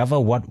discover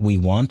what we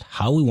want,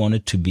 how we want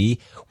it to be,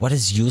 what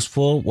is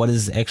useful, what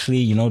is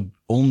actually,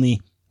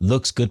 only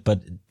looks good,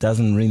 but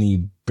doesn't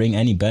really bring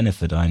any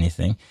benefit or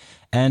anything.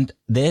 And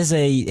there's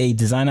a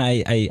designer,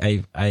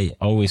 I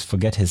always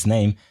forget his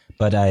name,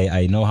 but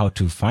I know how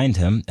to find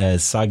him,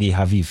 Sagi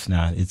Haviv.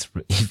 Now, it's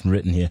even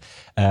written here.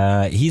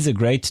 He's a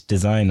great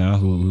designer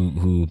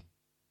who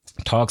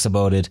talks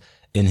about it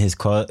in his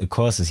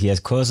courses. He has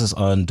courses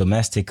on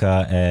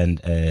Domestika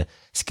and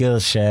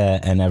Skillshare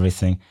and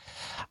everything.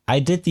 I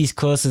did these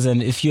courses,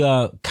 and if you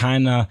are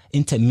kind of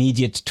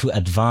intermediate to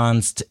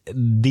advanced,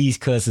 these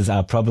courses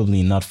are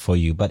probably not for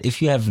you. But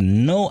if you have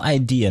no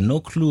idea,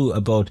 no clue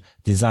about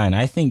design,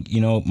 I think,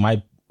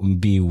 might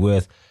be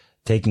worth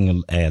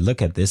taking a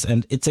look at this.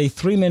 And it's a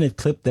 3-minute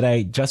clip that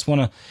I just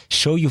want to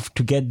show you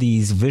to get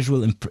these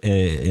visual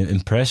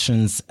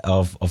impressions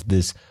of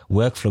this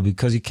workflow,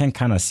 because you can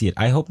kind of see it.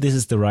 I hope this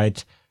is the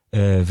right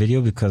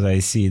video, because I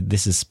see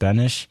this is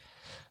Spanish.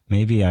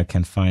 Maybe I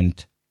can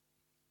find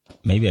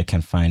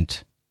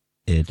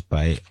it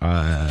by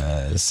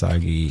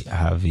Sagi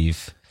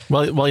Haviv.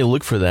 Well, while you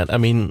look for that, I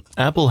mean,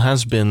 Apple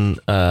has been,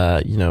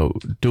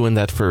 doing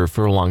that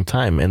for a long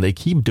time, and they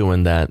keep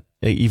doing that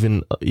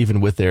even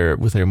with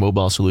their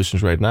mobile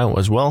solutions right now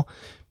as well,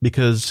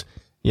 because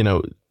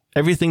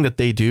everything that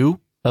they do,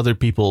 other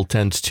people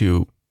tend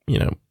to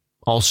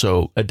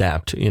also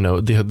adapt.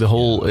 The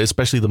whole,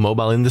 especially the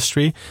mobile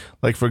industry.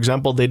 Like, for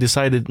example, they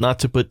decided not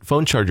to put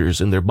phone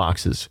chargers in their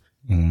boxes,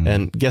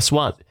 and guess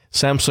what?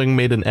 Samsung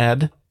made an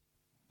ad,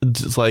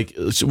 like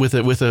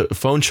with a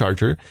phone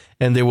charger,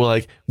 and they were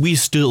like, "We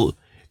still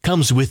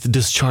comes with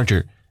this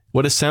charger."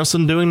 What is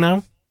Samsung doing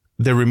now?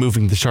 They're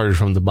removing the charger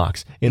from the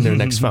box in their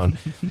next phone.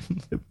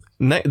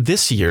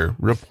 This year,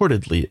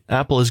 reportedly,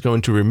 Apple is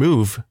going to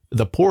remove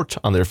the port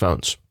on their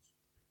phones.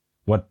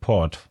 What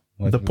port?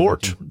 The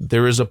port.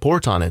 There is a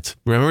port on it.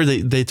 Remember,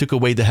 they took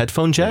away the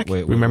headphone jack?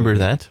 Remember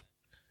that?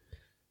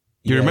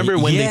 You remember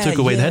when they took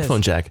away the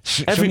headphone jack?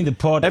 Show me the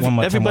port one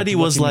more time. Everybody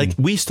was like,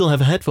 we still have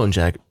a headphone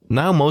jack.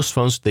 Now most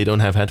phones, they don't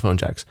have headphone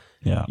jacks.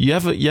 Yeah. You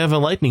have a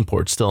lightning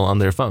port still on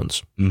their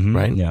phones,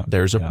 right? Yeah.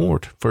 There's a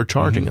port for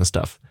charging and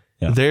stuff.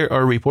 Yeah. They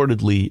are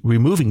reportedly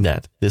removing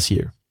that this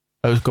year.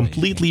 A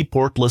completely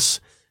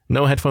portless,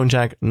 no headphone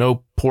jack,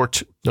 no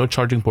port, no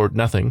charging port,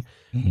 nothing.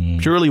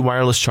 Purely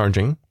wireless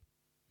charging.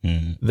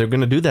 They're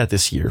going to do that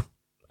this year.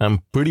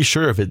 I'm pretty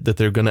sure of it, that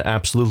they're going to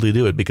absolutely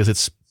do it, because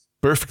it's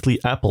perfectly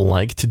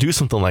Apple-like to do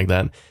something like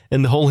that,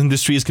 and the whole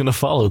industry is going to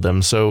follow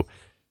them. So,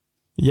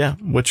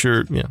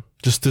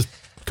 just to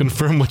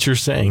confirm what you're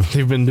saying,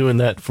 they've been doing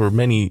that for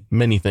many,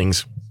 many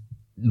things.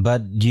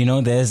 But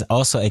there's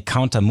also a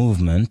counter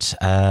movement.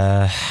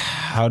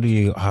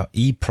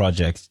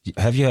 E-project.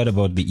 Have you heard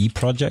about the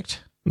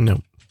E-project?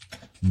 No.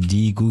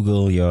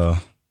 De-Google your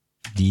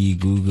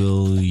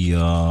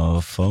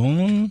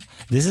phone.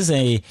 This is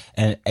a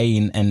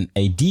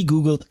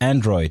de-Googled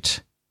Android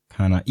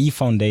kind of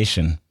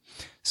e-foundation.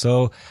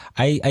 So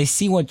I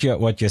see what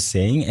you're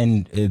saying,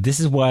 and this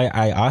is why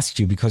I asked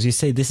you, because you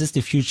say this is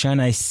the future,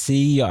 and I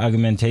see your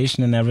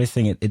argumentation and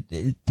everything.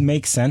 It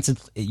makes sense.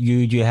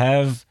 You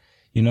have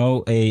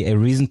a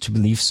reason to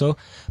believe so,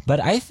 but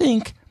I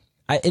think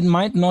it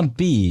might not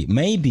be.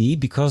 Maybe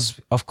because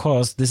of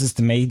course this is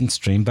the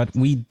mainstream, but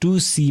we do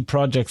see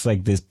projects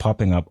like this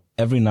popping up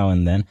every now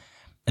and then.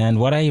 And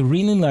what I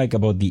really like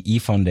about the E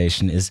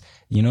Foundation is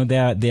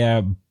they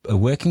are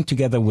working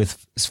together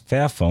with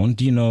Fairphone.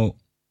 Do you know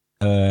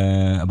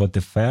about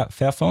the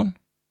Fairphone?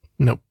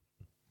 Nope.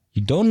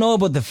 You don't know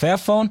about the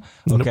Fairphone?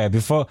 Okay,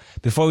 nope.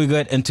 Before we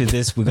get into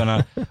this, we're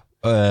gonna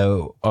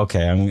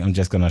okay, I'm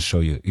just gonna show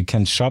you. You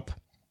can shop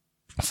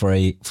for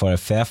a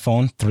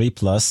Fairphone 3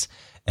 Plus,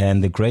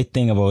 and the great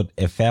thing about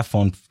a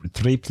Fairphone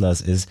 3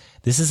 Plus is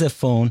this is a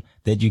phone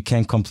that you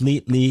can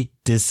completely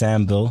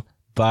disassemble,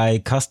 buy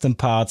custom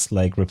parts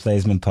like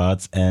replacement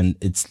parts, and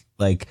it's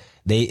like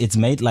it's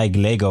made like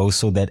Lego,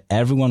 so that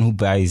everyone who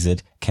buys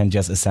it can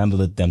just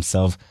assemble it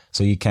themselves.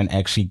 So you can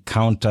actually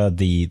counter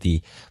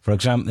the for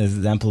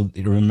example,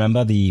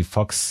 remember the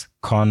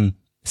Foxconn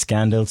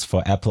scandals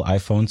for Apple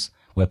iPhones,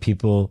 where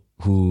people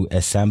who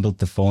assembled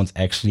the phones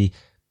actually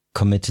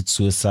committed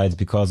suicide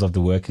because of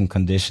the working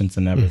conditions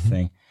and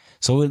everything. Mm-hmm.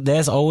 So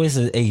there's always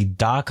a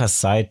darker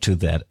side to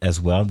that as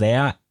well. They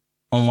are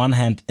on one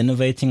hand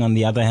innovating, on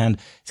the other hand,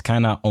 it's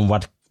kind of on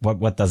what's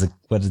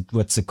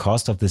the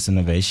cost of this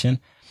innovation.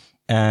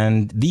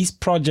 And these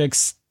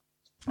projects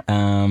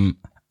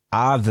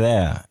are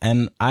there,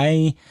 and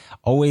I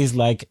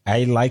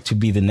like to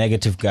be the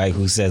negative guy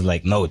who says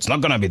like, no, it's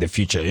not gonna be the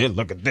future. Here,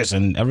 look at this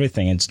and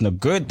everything. It's not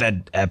good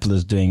that Apple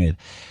is doing it,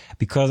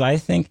 because I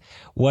think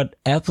what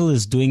Apple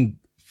is doing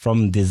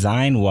from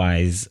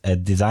design-wise, a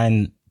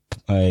design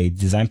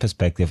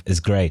perspective, is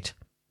great.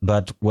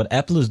 But what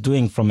Apple is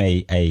doing from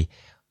a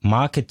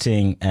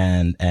marketing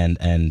and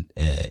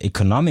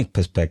economic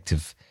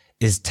perspective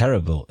is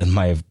terrible in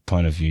my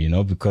point of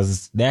view,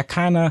 because they're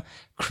kind of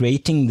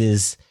creating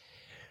this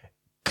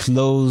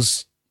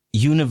closed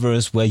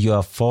universe where you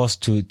are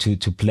forced to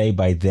play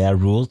by their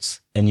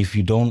rules. And if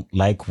you don't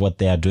like what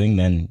they are doing,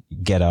 then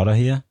get out of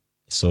here.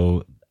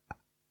 So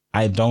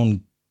I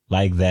don't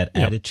like that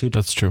attitude.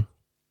 That's true.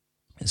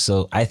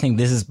 So I think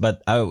this is,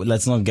 but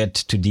let's not get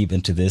too deep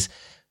into this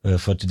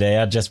for today.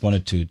 I just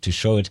wanted to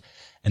show it.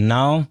 And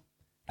now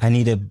I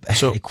need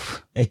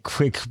a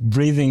quick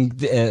breathing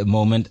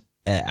moment.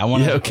 I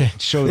want to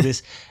show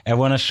this. I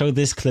want to show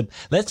this clip.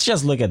 Let's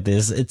just look at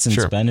this. It's in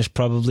Spanish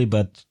probably,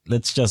 but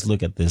let's just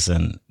look at this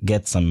and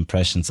get some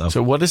impressions of.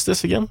 So what is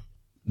this again?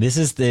 This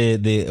is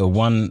the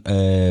one,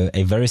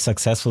 a very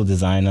successful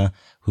designer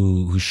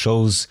who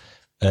shows,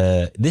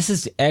 this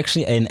is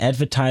actually an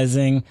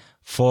advertising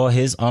for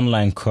his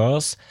online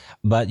course,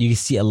 but you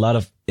see a lot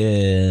of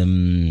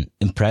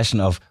impression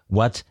of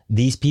what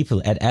these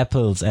people at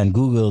Apple's and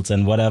Google's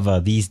and whatever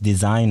these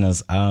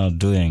designers are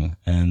doing.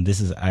 And this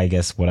is, I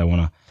guess, what I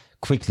want to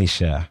quickly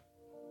share.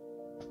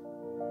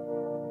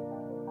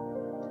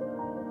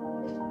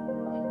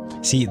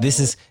 See, this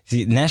is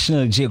the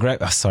National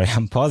Geographic. Oh, sorry,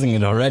 I'm pausing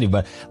it already,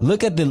 but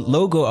look at the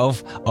logo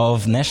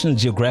of National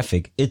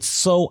Geographic. It's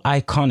so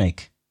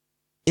iconic.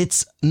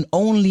 It's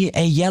only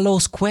a yellow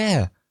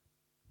square,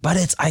 but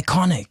it's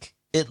iconic.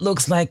 It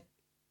looks like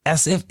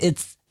as if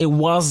it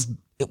was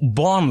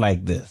born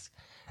like this.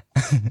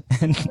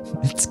 And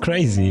it's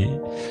crazy.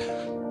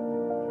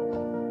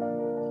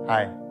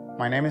 Hi,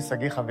 my name is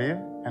Sagi Haviv,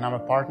 and I'm a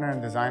partner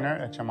and designer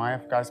at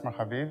Shamayef Geismar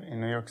Haviv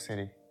in New York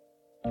City.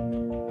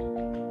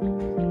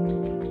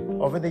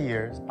 Over the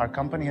years, our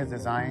company has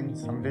designed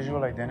some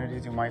visual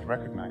identities you might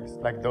recognize,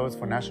 like those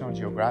for National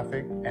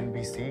Geographic,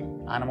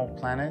 NBC, Animal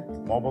Planet,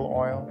 Mobil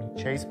Oil,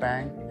 Chase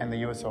Bank, and the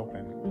US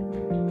Open.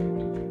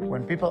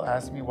 When people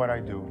ask me what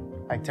I do,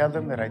 I tell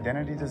them that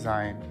identity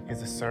design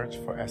is a search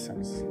for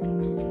essence.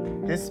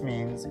 This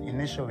means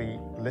initially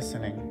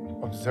listening,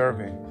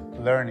 observing,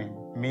 learning,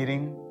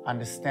 meeting,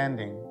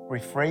 understanding,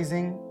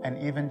 rephrasing,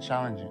 and even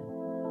challenging.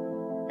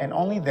 And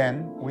only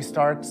then we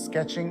start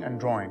sketching and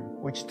drawing,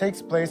 which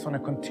takes place on a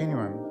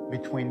continuum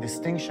between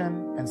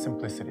distinction and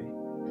simplicity.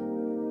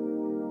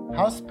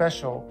 How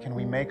special can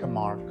we make a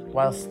mark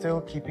while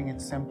still keeping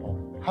it simple?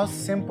 How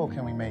simple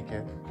can we make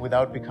it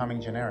without becoming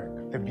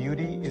generic? The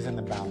beauty is in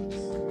the balance.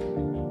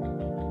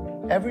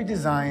 Every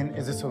design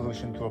is a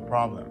solution to a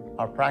problem.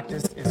 Our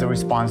practice is a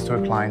response to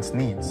a client's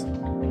needs.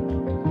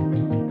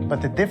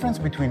 But the difference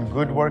between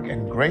good work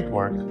and great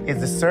work is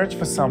the search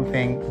for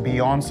something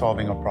beyond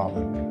solving a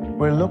problem.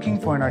 We're looking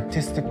for an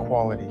artistic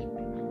quality.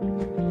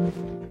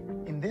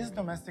 In this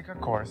Domestika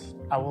course,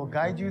 I will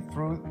guide you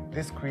through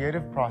this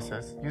creative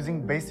process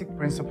using basic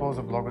principles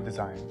of logo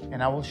design,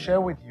 and I will share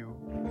with you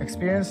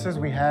experiences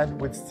we had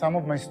with some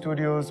of my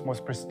studio's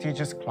most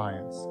prestigious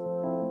clients.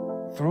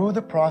 Through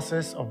the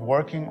process of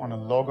working on a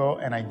logo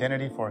and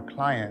identity for a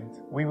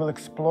client, we will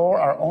explore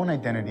our own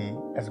identity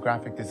as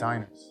graphic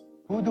designers.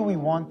 Who do we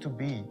want to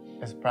be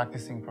as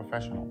practicing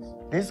professionals?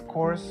 This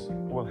course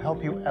will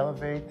help you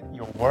elevate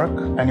your work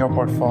and your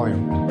portfolio.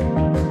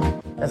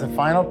 As a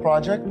final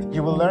project,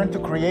 you will learn to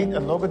create a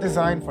logo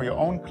design for your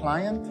own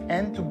client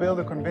and to build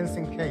a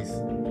convincing case.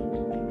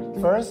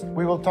 First,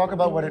 we will talk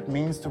about what it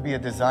means to be a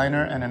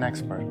designer and an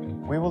expert.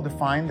 We will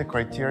define the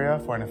criteria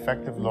for an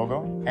effective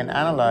logo and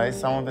analyze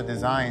some of the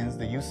designs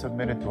that you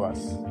submitted to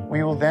us.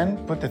 We will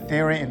then put the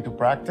theory into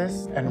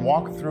practice and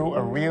walk through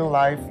a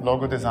real-life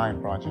logo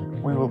design project.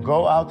 We will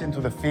go out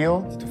into the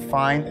field to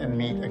find and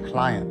meet a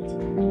client.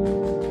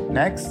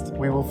 Next,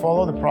 we will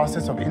follow the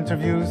process of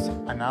interviews,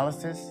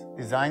 analysis,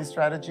 design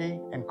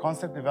strategy, and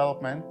concept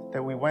development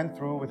that we went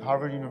through with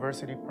Harvard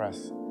University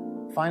Press.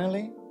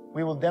 Finally,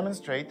 we will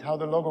demonstrate how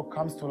the logo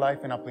comes to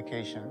life in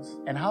applications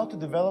and how to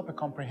develop a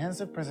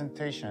comprehensive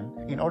presentation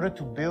in order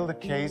to build a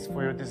case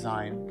for your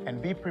design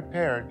and be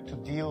prepared to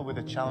deal with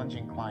a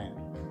challenging client.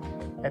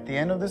 At the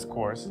end of this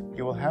course,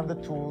 you will have the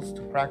tools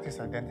to practice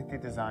identity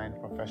design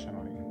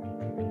professionally.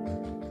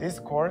 This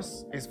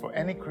course is for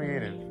any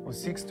creative who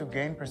seeks to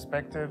gain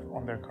perspective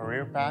on their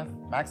career path,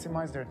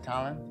 maximize their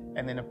talent,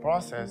 and in the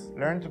process,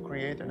 learn to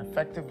create an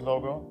effective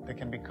logo that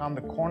can become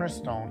the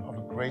cornerstone of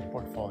a great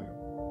portfolio.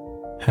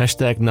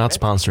 Hashtag not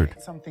sponsored.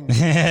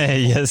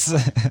 Yes.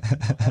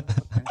 Potential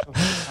to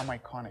become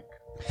iconic.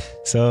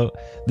 So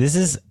this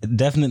is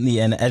definitely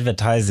an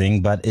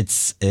advertising, but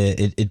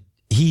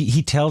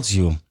he tells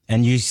you,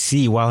 and you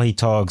see while he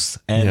talks,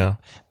 and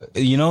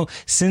you know,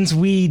 since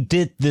we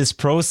did this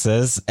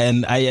process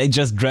and I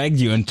just dragged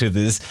you into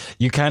this,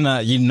 you kind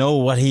of, you know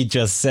what he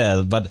just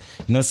said, but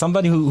you know,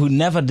 somebody who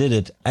never did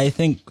it, I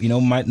think, you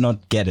know, might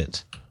not get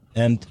it.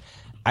 And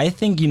I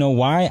think, you know,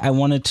 why I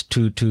wanted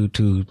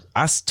to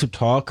us to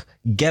talk,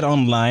 get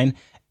online,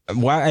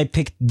 why I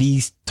picked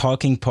these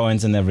talking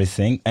points and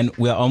everything, and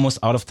we're almost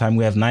out of time.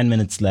 We have 9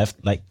 minutes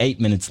left, like 8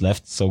 minutes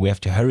left, so we have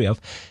to hurry up,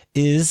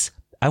 is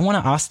I want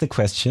to ask the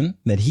question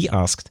that he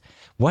asked,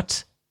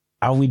 what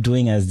are we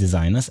doing as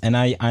designers? And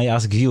I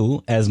ask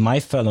you as my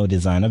fellow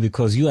designer,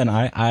 because you and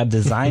I are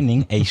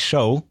designing a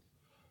show,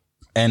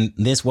 and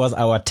this was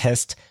our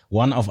test,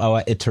 one of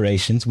our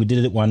iterations. We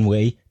did it one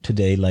way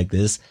today like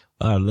this.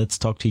 Let's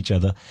talk to each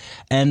other.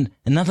 And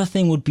another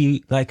thing would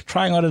be like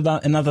trying out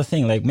another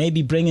thing, like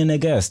maybe bring in a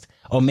guest,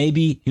 or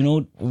maybe, you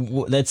know,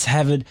 let's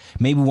have it.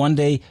 Maybe one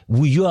day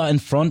you are in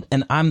front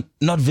and I'm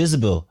not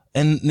visible.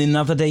 And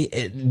another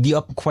day,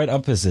 quite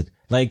opposite.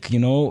 Like, you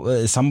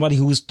know, somebody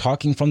who's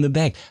talking from the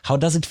back. How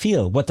does it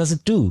feel? What does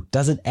it do?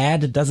 Does it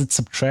add? Does it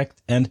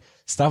subtract? And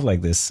stuff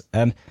like this.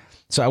 And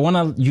so I want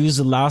to use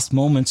the last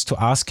moments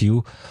to ask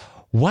you,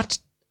 what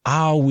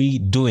are we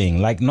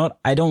doing? Like, not,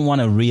 I don't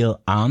want a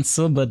real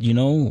answer, but you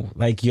know,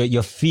 like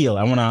your feel.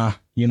 I want to,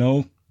 you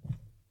know.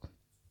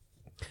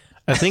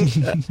 I think,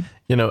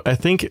 you know, I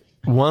think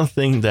one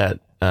thing that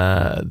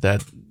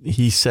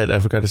he said, I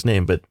forgot his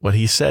name, but what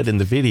he said in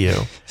the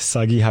video.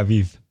 Sagi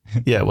Haviv.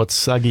 Yeah, what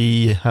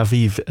Sagi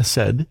Haviv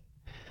said.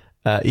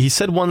 He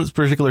said one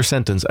particular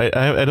sentence.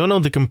 I don't know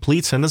the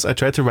complete sentence. I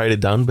tried to write it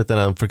down, but then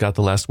I forgot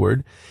the last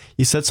word.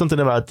 He said something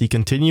about the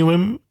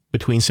continuum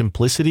between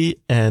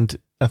simplicity and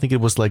I think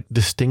it was like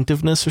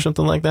distinctiveness or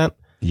something like that.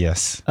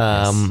 Yes.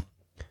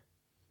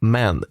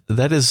 Man,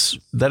 that is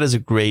a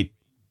great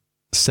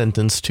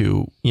sentence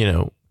to, you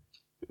know,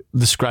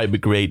 describe a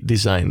great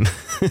design.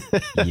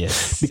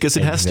 Yes. Because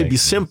it has to be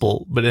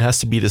simple, but it has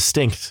to be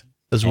distinct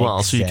as well.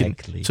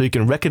 Exactly. So you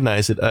can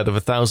recognize it out of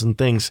 1,000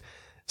 things.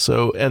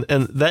 So and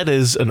that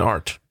is an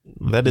art.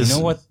 That is, you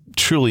know what?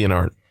 Truly an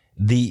art.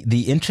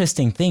 The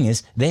interesting thing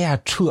is they are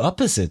two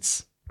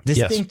opposites.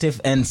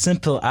 Distinctive and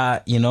simple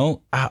are, you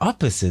know, are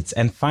opposites,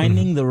 and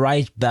finding the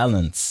right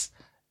balance.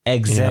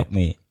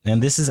 Exactly. Yeah.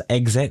 And this is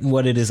exactly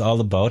what it is all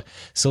about.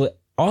 So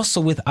also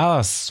with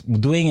us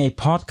doing a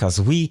podcast,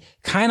 we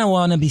kind of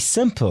want to be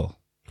simple.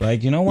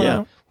 Like, you know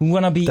what? We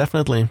want to be,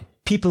 definitely,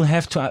 people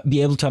have to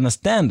be able to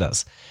understand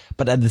us.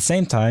 But at the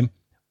same time,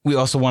 we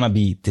also want to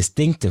be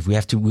distinctive. We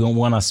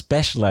want to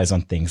specialize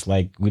on things.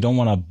 Like, we don't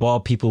want to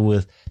bore people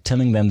with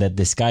telling them that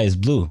the sky is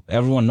blue.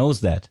 Everyone knows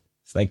that.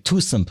 It's like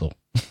too simple.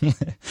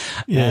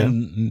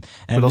 And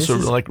but also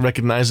like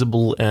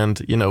recognizable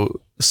and, you know,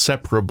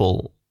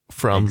 separable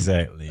from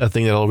a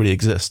thing that already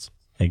exists.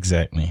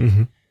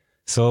 Exactly.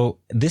 So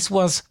this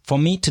was for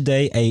me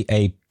today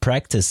a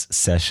practice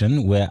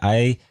session where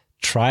I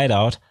tried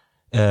out.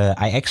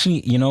 I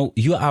actually, you know,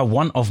 you are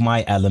one of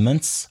my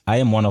elements. I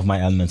am one of my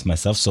elements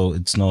myself. So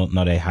it's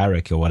not a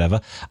hierarchy or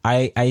whatever.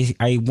 I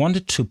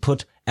wanted to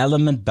put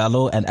element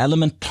Bello and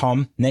element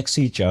Tom next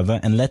to each other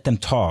and let them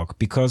talk,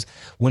 because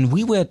when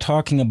we were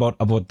talking about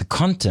the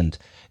content,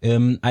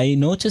 I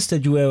noticed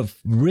that you were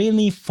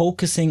really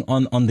focusing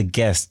on the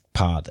guest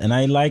part, and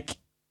I like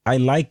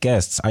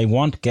guests. I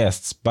want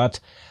guests, but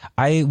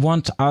I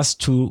want us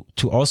to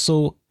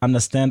also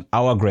understand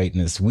our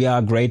greatness. We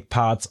are great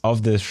parts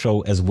of the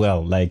show as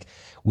well. Like,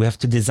 we have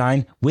to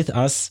design with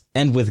us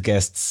and with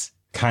guests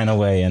kind of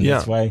way. And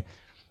that's why.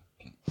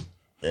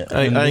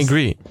 I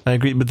agree.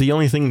 But the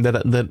only thing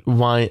that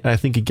why I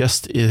think a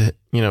guest is,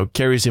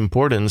 carries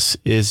importance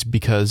is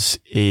because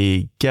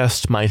a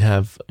guest might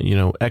have,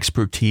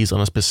 expertise on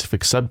a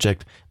specific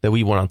subject that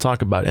we want to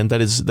talk about. And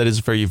that is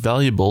very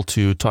valuable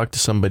to talk to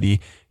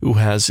somebody who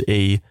has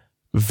a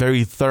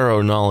very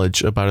thorough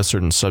knowledge about a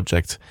certain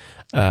subject.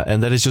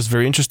 And that is just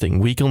very interesting.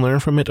 We can learn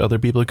from it. Other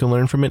people can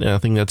learn from it. And I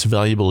think that's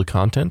valuable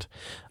content.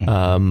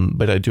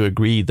 But I do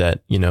agree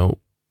that,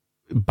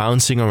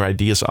 bouncing our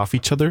ideas off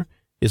each other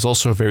is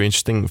also very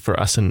interesting for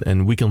us,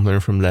 and we can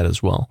learn from that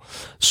as well.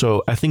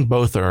 So I think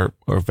both are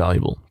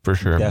valuable for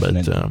sure.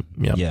 Definitely.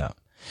 But yeah.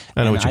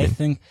 I know what you mean.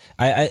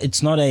 I think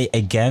it's not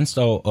against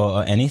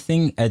or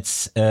anything.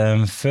 It's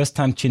first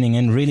time tuning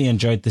in. Really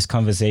enjoyed this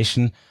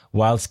conversation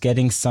whilst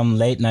getting some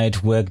late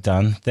night work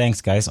done. Thanks,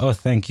 guys. Oh,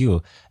 thank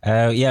you.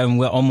 And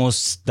we're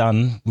almost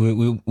done. We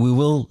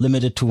will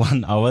limit it to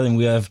 1 hour, and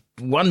we have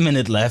 1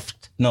 minute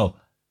left. No,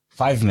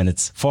 5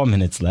 minutes, 4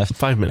 minutes left.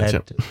 5 minutes,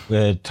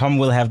 Tom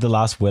will have the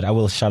last word. I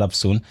will shut up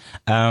soon.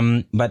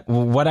 But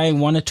what I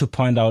wanted to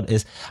point out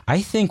is,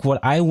 I think what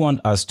I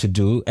want us to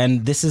do,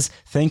 and this is,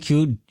 thank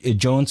you,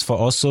 Jones, for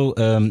also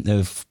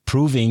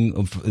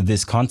proving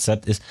this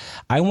concept, is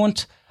I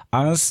want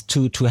us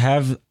to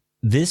have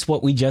this,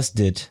 what we just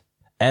did,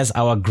 as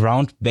our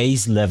ground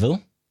base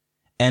level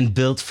and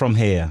build from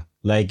here.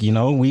 Like,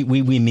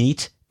 we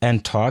meet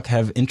and talk,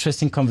 have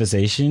interesting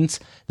conversations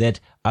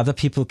that other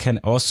people can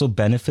also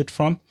benefit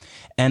from.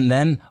 And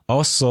then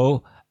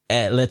also,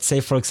 let's say,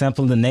 for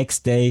example, the next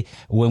day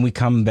when we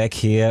come back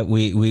here,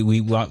 we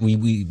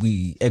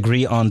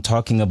agree on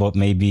talking about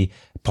maybe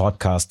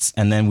podcasts.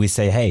 And then we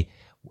say, hey,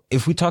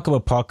 if we talk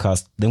about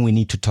podcasts, then we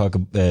need to talk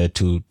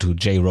to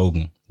Joe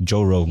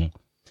Rogan.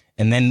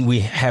 And then we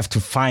have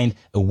to find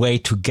a way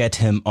to get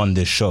him on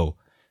the show.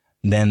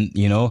 Then,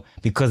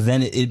 because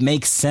then it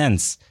makes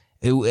sense.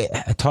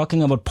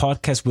 Talking about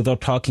podcasts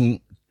without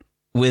talking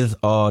with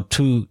or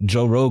to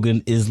Joe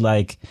Rogan is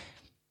like,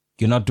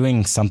 you're not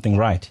doing something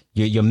right.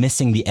 You're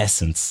missing the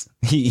essence.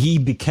 He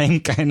became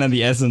kind of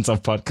the essence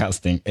of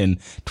podcasting in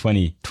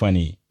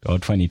 2020 or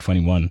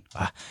 2021.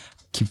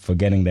 Keep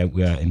forgetting that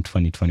we are in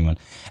 2021.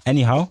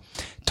 Anyhow,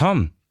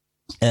 Tom,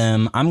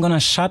 I'm going to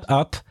shut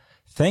up.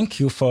 Thank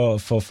you for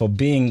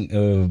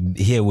being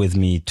here with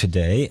me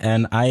today,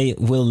 and I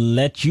will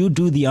let you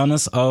do the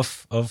honors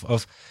of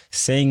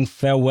saying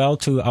farewell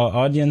to our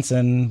audience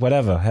and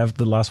whatever. Have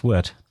the last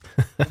word.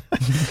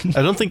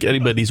 I don't think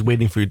anybody's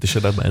waiting for you to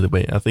shut up, by the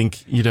way. I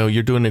think,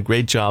 you're doing a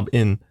great job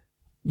in,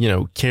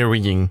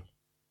 carrying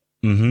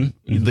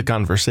the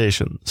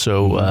conversation.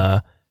 So,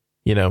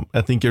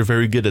 I think you're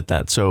very good at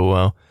that.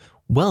 So,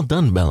 well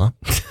done, Bella,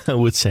 I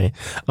would say.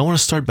 I want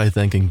to start by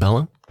thanking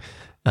Bella.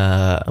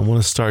 I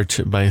want to start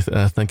by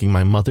thanking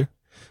my mother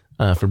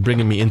for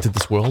bringing me into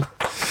this world.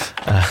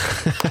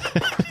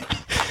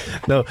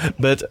 No,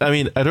 but I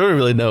mean, I don't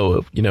really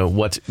know,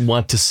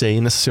 what to say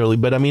necessarily.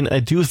 But I mean,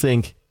 I do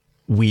think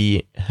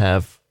we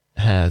have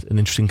had an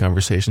interesting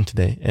conversation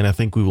today, and I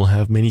think we will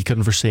have many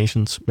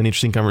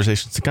interesting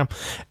conversations to come.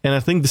 And I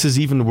think this is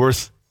even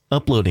worth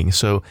uploading.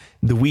 So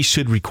the "we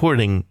should"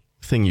 recording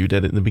thing you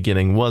did in the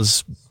beginning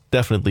was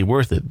definitely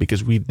worth it,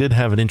 because we did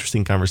have an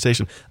interesting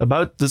conversation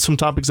about some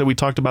topics that we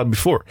talked about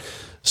before.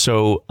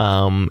 So,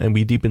 and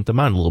we deepened them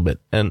out a little bit.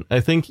 And I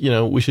think,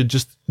 we should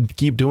just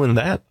keep doing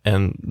that,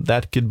 and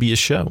that could be a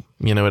show,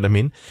 you know what I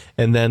mean?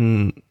 And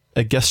then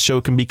a guest show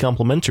can be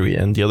complimentary,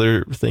 and the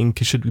other thing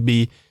should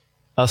be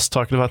us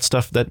talking about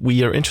stuff that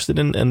we are interested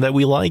in and that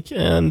we like,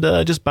 and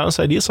just bounce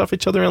ideas off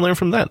each other and learn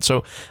from that.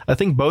 So I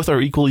think both are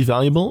equally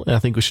valuable, and I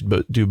think we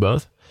should do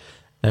both.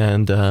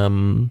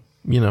 And,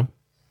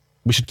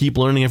 we should keep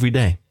learning every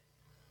day.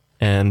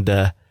 And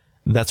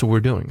that's what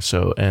we're doing.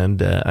 So,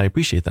 and I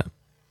appreciate that.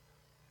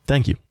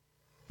 Thank you.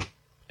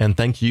 And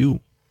thank you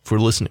for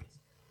listening.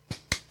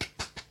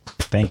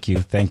 Thank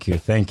you.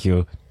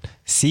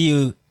 See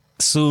you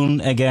soon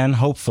again,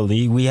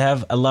 hopefully. We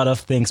have a lot of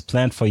things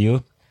planned for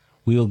you.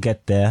 We will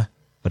get there.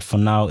 But for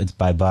now, it's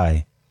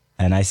bye-bye.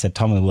 And I said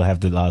Tom will have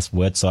the last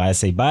word. So I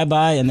say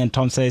bye-bye. And then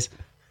Tom says,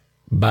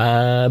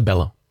 bye,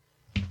 Bello.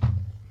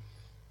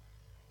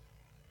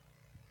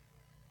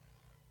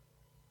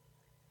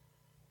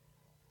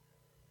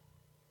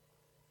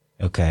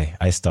 Okay,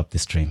 I stopped the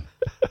stream.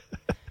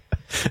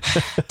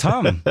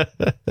 Tom,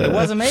 it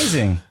was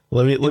amazing.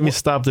 Let me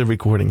stop the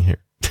recording here.